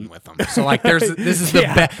not felon with them. So like, this is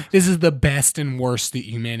the this is the best and worst that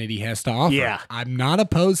humanity has to offer. Yeah. I'm not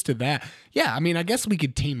opposed to that. Yeah, I mean, I guess we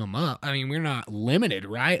could team them up. I mean, we're not limited,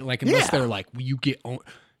 right? Like unless Yeah. they're like you can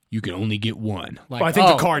only get one. Like Well, I think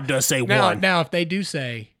the card does say one. Now, if they do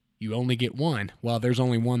say you only get one, well, there's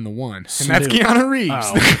only one, and that's Snoop. Keanu Reeves.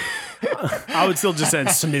 Oh. I would still just send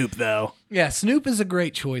Snoop though. Yeah, Snoop is a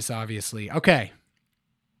great choice, obviously. Okay.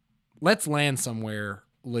 Let's land somewhere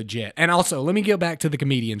legit. And also, let me go back to the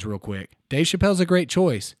comedians real quick. Dave Chappelle's a great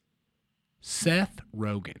choice. Seth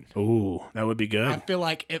Rogen. Ooh, that would be good. I feel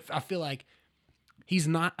like he's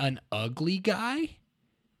not an ugly guy,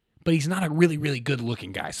 but he's not a really, really good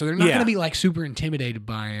looking guy. So they're not Yeah. going to be like super intimidated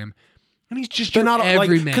by him. And he's just They're your not like,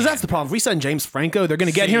 everyman. because that's the problem. If we send James Franco, they're going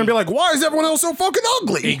to get here and be like, why is everyone else so fucking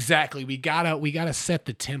ugly? Exactly. We gotta set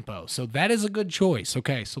the tempo. So that is a good choice.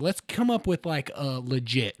 Okay. So let's come up with like a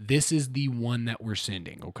legit. This is the one that we're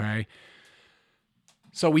sending. Okay.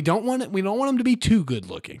 So we don't want him to be too good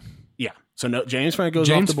looking. Yeah. So no, James Franco's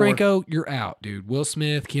off James the board. Franco, you're out, dude. Will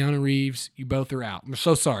Smith, Keanu Reeves, you both are out. I'm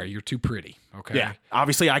so sorry. You're too pretty. Okay. Yeah.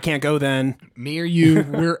 Obviously, I can't go then. Me or you,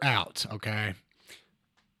 we're out. Okay.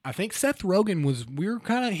 I think Seth Rogen we were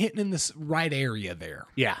kind of hitting in this right area there.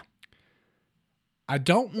 Yeah. I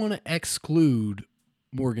don't want to exclude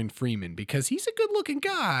Morgan Freeman because he's a good looking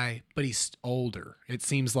guy, but he's older. It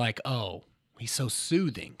seems like, oh, he's so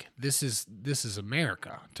soothing. This is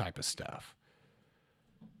America type of stuff.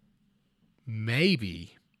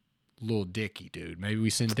 Maybe Lil Dicky, dude. Maybe we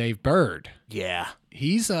send Dave Bird. Yeah.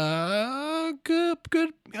 He's a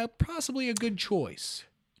possibly a good choice.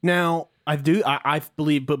 Now, I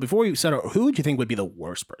believe, but before you said, who would you think would be the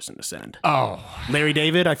worst person to send? Oh, Larry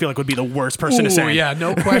David, I feel like would be the worst person to send. Yeah,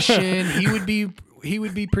 no question. He would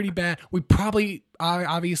be pretty bad. We probably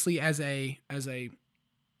obviously as a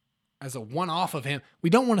one-off of him, we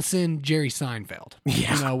don't want to send Jerry Seinfeld.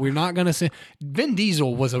 Yeah. We're not going to send. Vin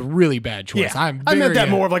Diesel was a really bad choice. Yeah. I meant that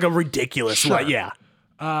more of like a ridiculous, Sure. like, yeah.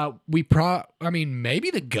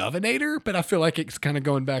 Maybe the Governor, but I feel like it's kind of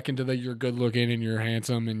going back into you're good looking and you're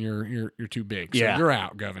handsome and you're too big. So Yeah. you're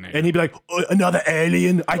out, Governor. And he'd be like, another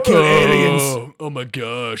alien. I kill aliens. Oh my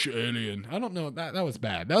gosh, alien. I don't know. That was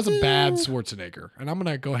bad. That was a bad Schwarzenegger. And I'm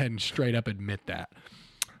going to go ahead and straight up admit that.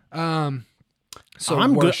 So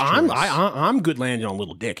I'm good. worst choice. I'm good landing on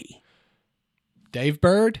Little Dicky. Dave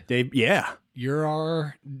Bird, Dave, yeah. you're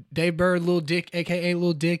our Dave Bird, Little Dick, aka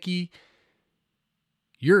Little Dicky.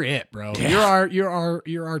 You're it, bro. Yeah. You're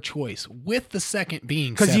our choice. With the second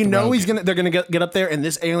being Because Seth you know Rogen. they're gonna get up there, and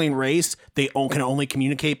this alien race can only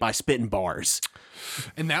communicate by spitting bars.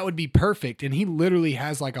 And that would be perfect. And he literally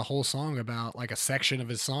has like a whole song about like a section of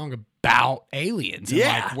his song about aliens and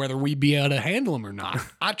Yeah. like whether we'd be able to handle him or not.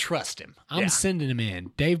 I trust him. I'm Yeah. sending him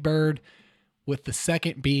in. Dave Bird, with the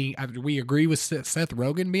second being, we agree with Seth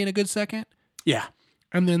Rogen being a good second. Yeah.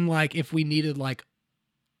 And then like if we needed like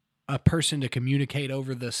a person to communicate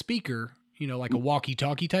over the speaker, like a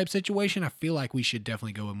walkie-talkie type situation, I feel like we should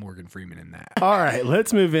definitely go with Morgan Freeman in that. All right,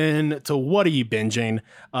 let's move in to what are you binging?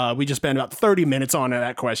 We just spent about 30 minutes on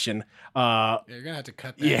that question. You're gonna have to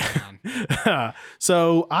cut that down.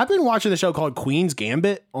 So I've been watching the show called Queen's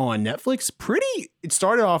Gambit on Netflix. It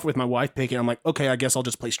started off with my wife picking. I'm like, okay, I guess I'll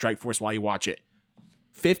just play Strike Force while you watch it.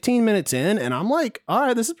 15 minutes in, and I'm like, all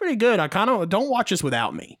right, this is pretty good. I kind of don't watch this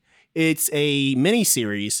without me. It's a mini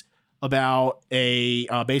series about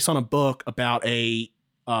based on a book about a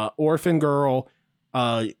orphan girl.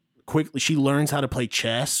 Quickly, she learns how to play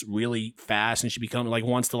chess really fast, and she becomes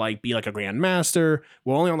wants to be like a grandmaster.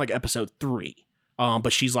 We're only on episode 3,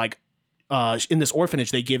 but she's in this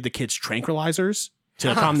orphanage. They give the kids tranquilizers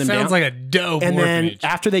to calm them down. Sounds like a dope And orphanage. then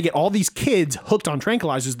after they get all these kids hooked on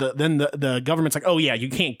tranquilizers, the government's like, oh yeah, you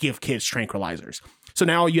can't give kids tranquilizers. So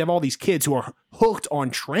now you have all these kids who are hooked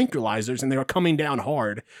on tranquilizers and they are coming down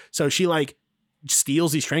hard. So she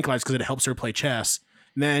steals these tranquilizers because it helps her play chess.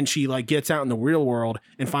 And then she gets out in the real world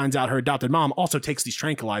and finds out her adopted mom also takes these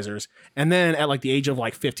tranquilizers. And then at the age of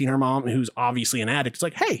 15, her mom, who's obviously an addict, is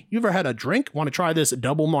like, hey, you ever had a drink? Want to try this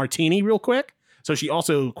double martini real quick? So she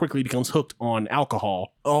also quickly becomes hooked on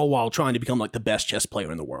alcohol, all while trying to become the best chess player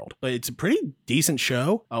in the world. But it's a pretty decent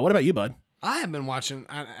show. What about you, bud? I have been watching,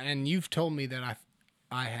 and you've told me that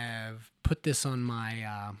I have put this on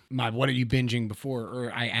my my what are you binging before,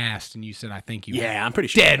 or I asked and you said I think you have. I'm pretty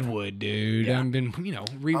sure. Deadwood, dude. Yeah. I've been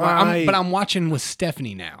but I'm watching with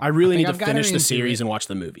Stephanie now. I really need to think I've gotten finish the into series it. and watch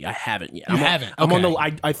the movie. I haven't yet. You haven't? I'm on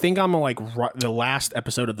Okay. I think I'm on the last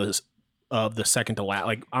episode of the second to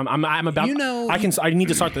last. I'm about. I need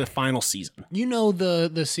to start the final season.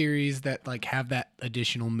 The series that have that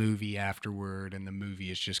additional movie afterward, and the movie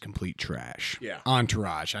is just complete trash. Yeah.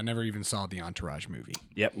 Entourage. I never even saw the Entourage movie.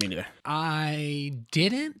 Yep, me neither. I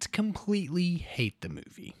didn't completely hate the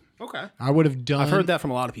movie. Okay. I would have done. I've heard that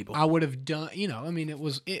from a lot of people. I would have done.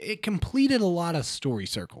 It completed a lot of story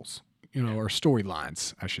circles. Or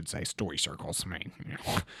storylines, I should say. Story circles.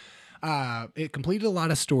 It completed a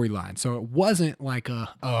lot of storylines, so it wasn't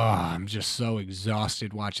I'm just so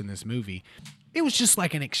exhausted watching this movie. It was just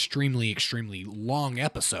an extremely, extremely long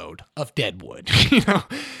episode of Deadwood,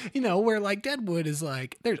 where Deadwood is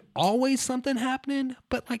there's always something happening,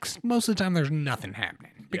 but most of the time there's nothing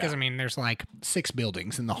happening because there's 6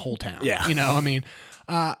 buildings in the whole town.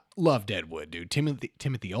 Yeah. Love Deadwood, dude.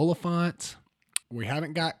 Timothy Olyphant. We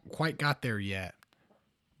haven't quite got there yet.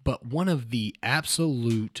 But one of the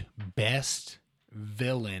absolute best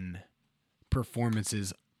villain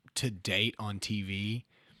performances to date on TV,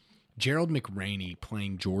 Gerald McRaney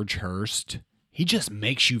playing George Hurst. He just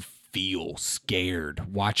makes you feel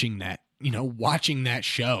scared watching that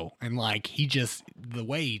show. And like, the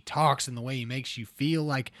way he talks and the way he makes you feel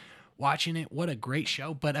like watching it, what a great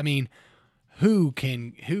show. But I mean, who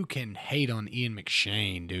can hate on Ian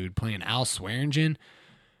McShane, dude, playing Al Swearingen?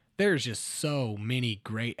 There's just so many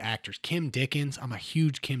great actors. Kim Dickens, I'm a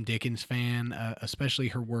huge Kim Dickens fan, especially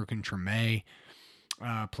her work in Treme,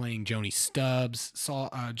 playing Joni Stubbs,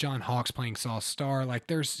 John Hawkes playing Saul Starr. Like,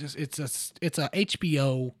 there's just it's a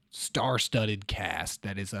HBO star-studded cast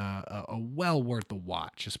that is a well worth the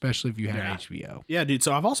watch, especially if you have HBO. Yeah, dude.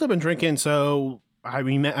 So I've also been drinking. So I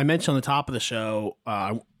mentioned on the top of the show,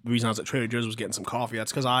 the reason I was at Trader Joe's was getting some coffee.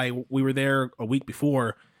 That's because we were there a week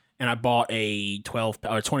before, and I bought a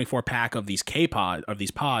 24 pack of these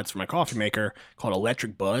pods for my coffee maker called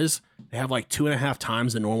Electric Buzz. They have like 2.5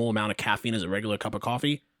 times the normal amount of caffeine as a regular cup of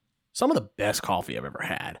coffee. Some of the best coffee I've ever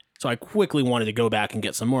had. So I quickly wanted to go back and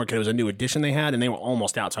get some more because it was a new edition they had, and they were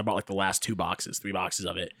almost out. So I bought like the last 3 boxes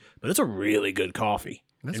of it. But it's a really good coffee.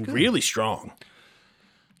 That's and good. Really strong.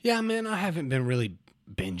 Yeah, man, I haven't been really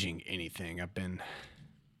binging anything. I've been,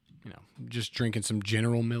 just drinking some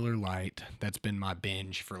General Miller Lite. That's been my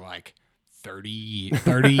binge for like 30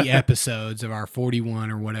 episodes of our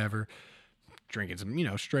 41 or whatever. Drinking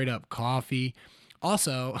some, straight up coffee.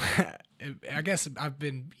 Also, I guess I've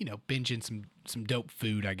been, binging some dope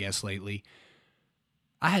food, I guess, lately.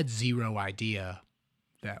 I had zero idea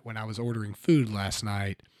that when I was ordering food last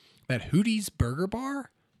night, that Hootie's Burger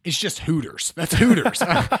Bar is just Hooters. That's Hooters.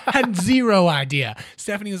 I had zero idea.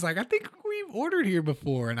 Stephanie was like, I think we've ordered here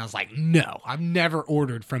before. And I was like, no, I've never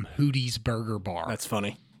ordered from Hootie's Burger Bar. That's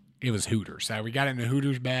funny. It was Hooters. So we got it in a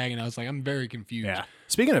Hooters bag, and I was like, I'm very confused. Yeah.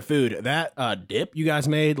 Speaking of food, that dip you guys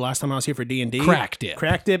made last time I was here for D&D. Crack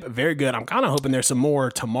dip, very good. I'm kind of hoping there's some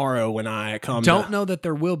more tomorrow when I come. Don't know that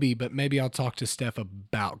there will be, but maybe I'll talk to Steph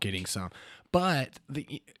about getting some. But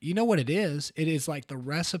you know what it is? It is like the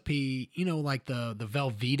recipe, like the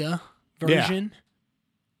Velveeta version. Yeah.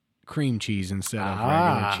 Cream cheese instead of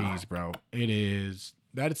regular cheese, bro. It is.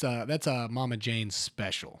 That's a Mama Jane's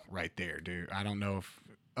special right there, dude. I don't know if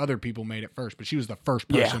other people made it first, but she was the first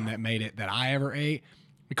person that made it that I ever ate.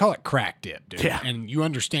 We call it crack dip, dude. Yeah. And you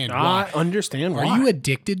understand why. I understand why. Are you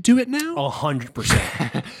addicted to it now?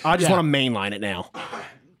 100%. I just want to mainline it now.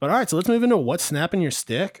 But all right, so let's move into what's snapping your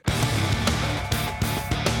stick.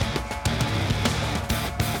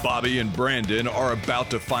 Bobby and Brandon are about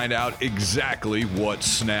to find out exactly what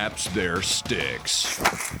snaps their sticks.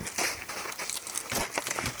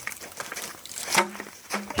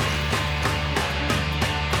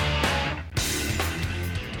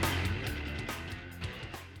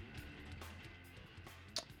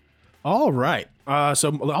 All right.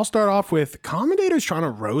 So I'll start off with commentators trying to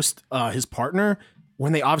roast his partner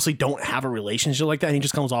when they obviously don't have a relationship like that, and he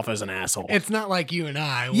just comes off as an asshole. It's not like you and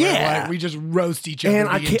I, where we just roast each other. And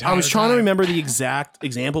I was trying to remember the exact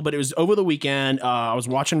example, but it was over the weekend. I was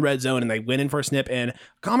watching Red Zone, and they went in for a snip, and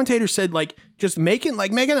commentator said just making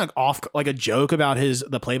a joke about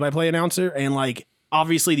the play-by-play announcer, and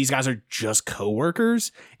obviously these guys are just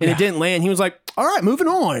coworkers, and it didn't land. He was like, all right, moving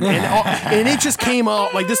on. And it just came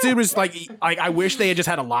up this dude was I wish they had just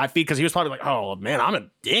had a live feed, because he was probably like, oh man, I'm a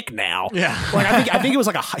dick now. Yeah. I think it was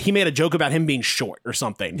he made a joke about him being short or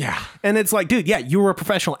something. Yeah. And it's like, dude, yeah, you were a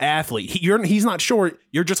professional athlete. He's not short.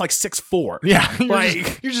 You're just 6'4". Yeah.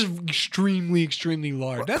 You're just extremely, extremely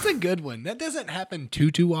large. That's a good one. That doesn't happen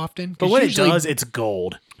too often. But when it does, it's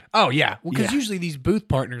gold. Oh, yeah. Well, because usually these booth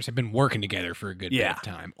partners have been working together for a good bit of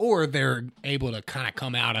time. Or they're able to kind of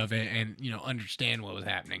come out of it and, understand what was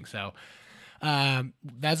happening. So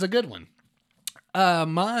that's a good one.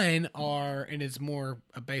 Mine are, and it's more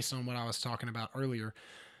based on what I was talking about earlier,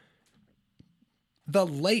 the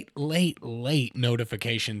late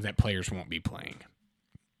notifications that players won't be playing.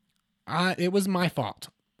 It was my fault.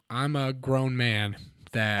 I'm a grown man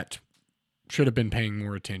that should have been paying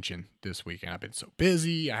more attention this weekend. I've been so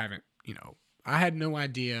busy. I haven't, I had no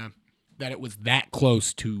idea that it was that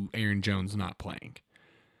close to Aaron Jones not playing.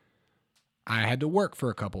 I had to work for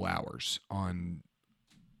a couple hours on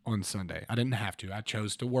Sunday. I didn't have to. I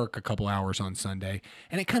chose to work a couple hours on Sunday,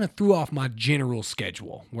 and it kind of threw off my general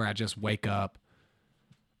schedule where I just wake up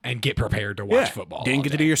and get prepared to watch football. Didn't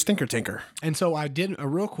get to do your stinker tinker. And so I did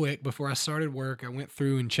real quick before I started work. I went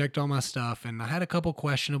through and checked all my stuff, and I had a couple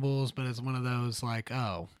questionables, but it's one of those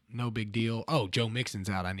oh, no big deal. Oh, Joe Mixon's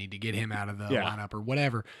out. I need to get him out of the lineup or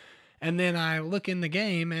whatever. And then I look in the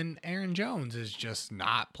game, and Aaron Jones is just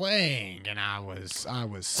not playing, and I was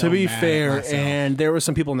so to be mad at fair, myself. and there were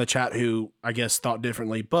some people in the chat who I guess thought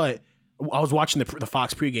differently, but I was watching the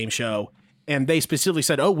Fox pregame show, and they specifically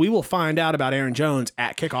said, "Oh, we will find out about Aaron Jones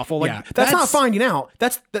at kickoff." Well, like Yeah, that's not that's- finding out.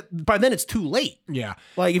 By then it's too late. Yeah,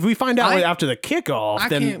 Like if we find out after the kickoff, I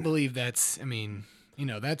then can't believe that's. I mean,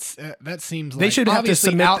 that's that seems They like should have to obviously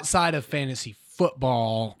submit outside of fantasy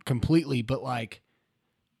football completely, but like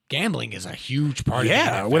gambling is a huge part. Yeah,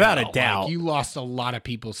 of the NFL. without a Like, doubt. you lost a lot of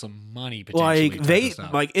people some money. Potentially like for they this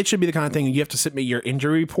stuff. like it should be the kind of thing you have to submit your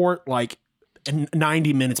injury report like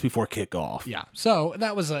 90 minutes before kickoff. Yeah, so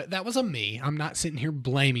that was a me. I'm not sitting here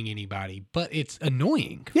blaming anybody, but it's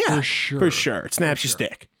annoying. Yeah, for sure. For sure. It snaps your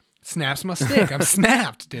stick. Snaps my stick. I'm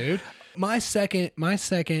snapped, dude. My second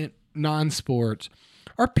non-sports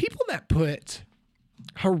are people that put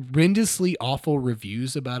horrendously awful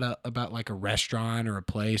reviews about like a restaurant or a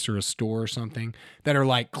place or a store or something that are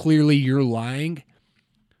like clearly you're lying.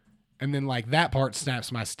 And then like that part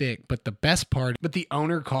snaps my stick. But the best part, but the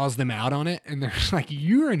owner calls them out on it and they're like,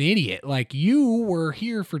 you're an idiot. Like you were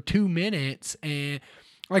here for 2 minutes and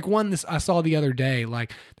like I saw the other day,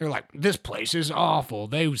 like they're like, this place is awful.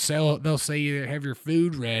 They'll say you have your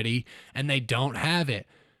food ready and they don't have it.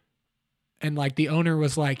 And like the owner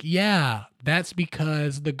was like, yeah, that's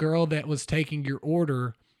because the girl that was taking your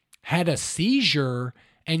order had a seizure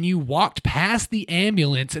and you walked past the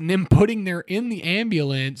ambulance and then putting her in the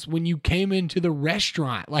ambulance when you came into the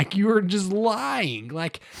restaurant. Like you were just lying.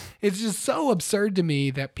 Like it's just so absurd to me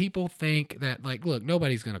that people think that like, look,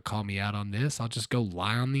 nobody's going to call me out on this. I'll just go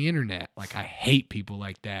lie on the internet. Like I hate people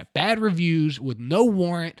like that. Bad reviews with no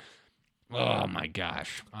warrant. Oh my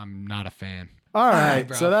gosh. I'm not a fan. All right,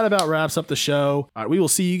 bro. so that about wraps up the show. All right, we will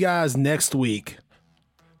see you guys next week.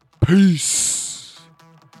 Peace.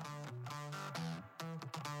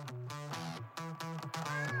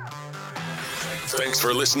 Thanks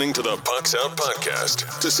for listening to the Pucks Out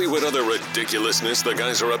Podcast. To see what other ridiculousness the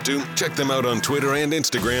guys are up to, check them out on Twitter and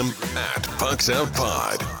Instagram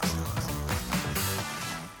 @PucksOutPod.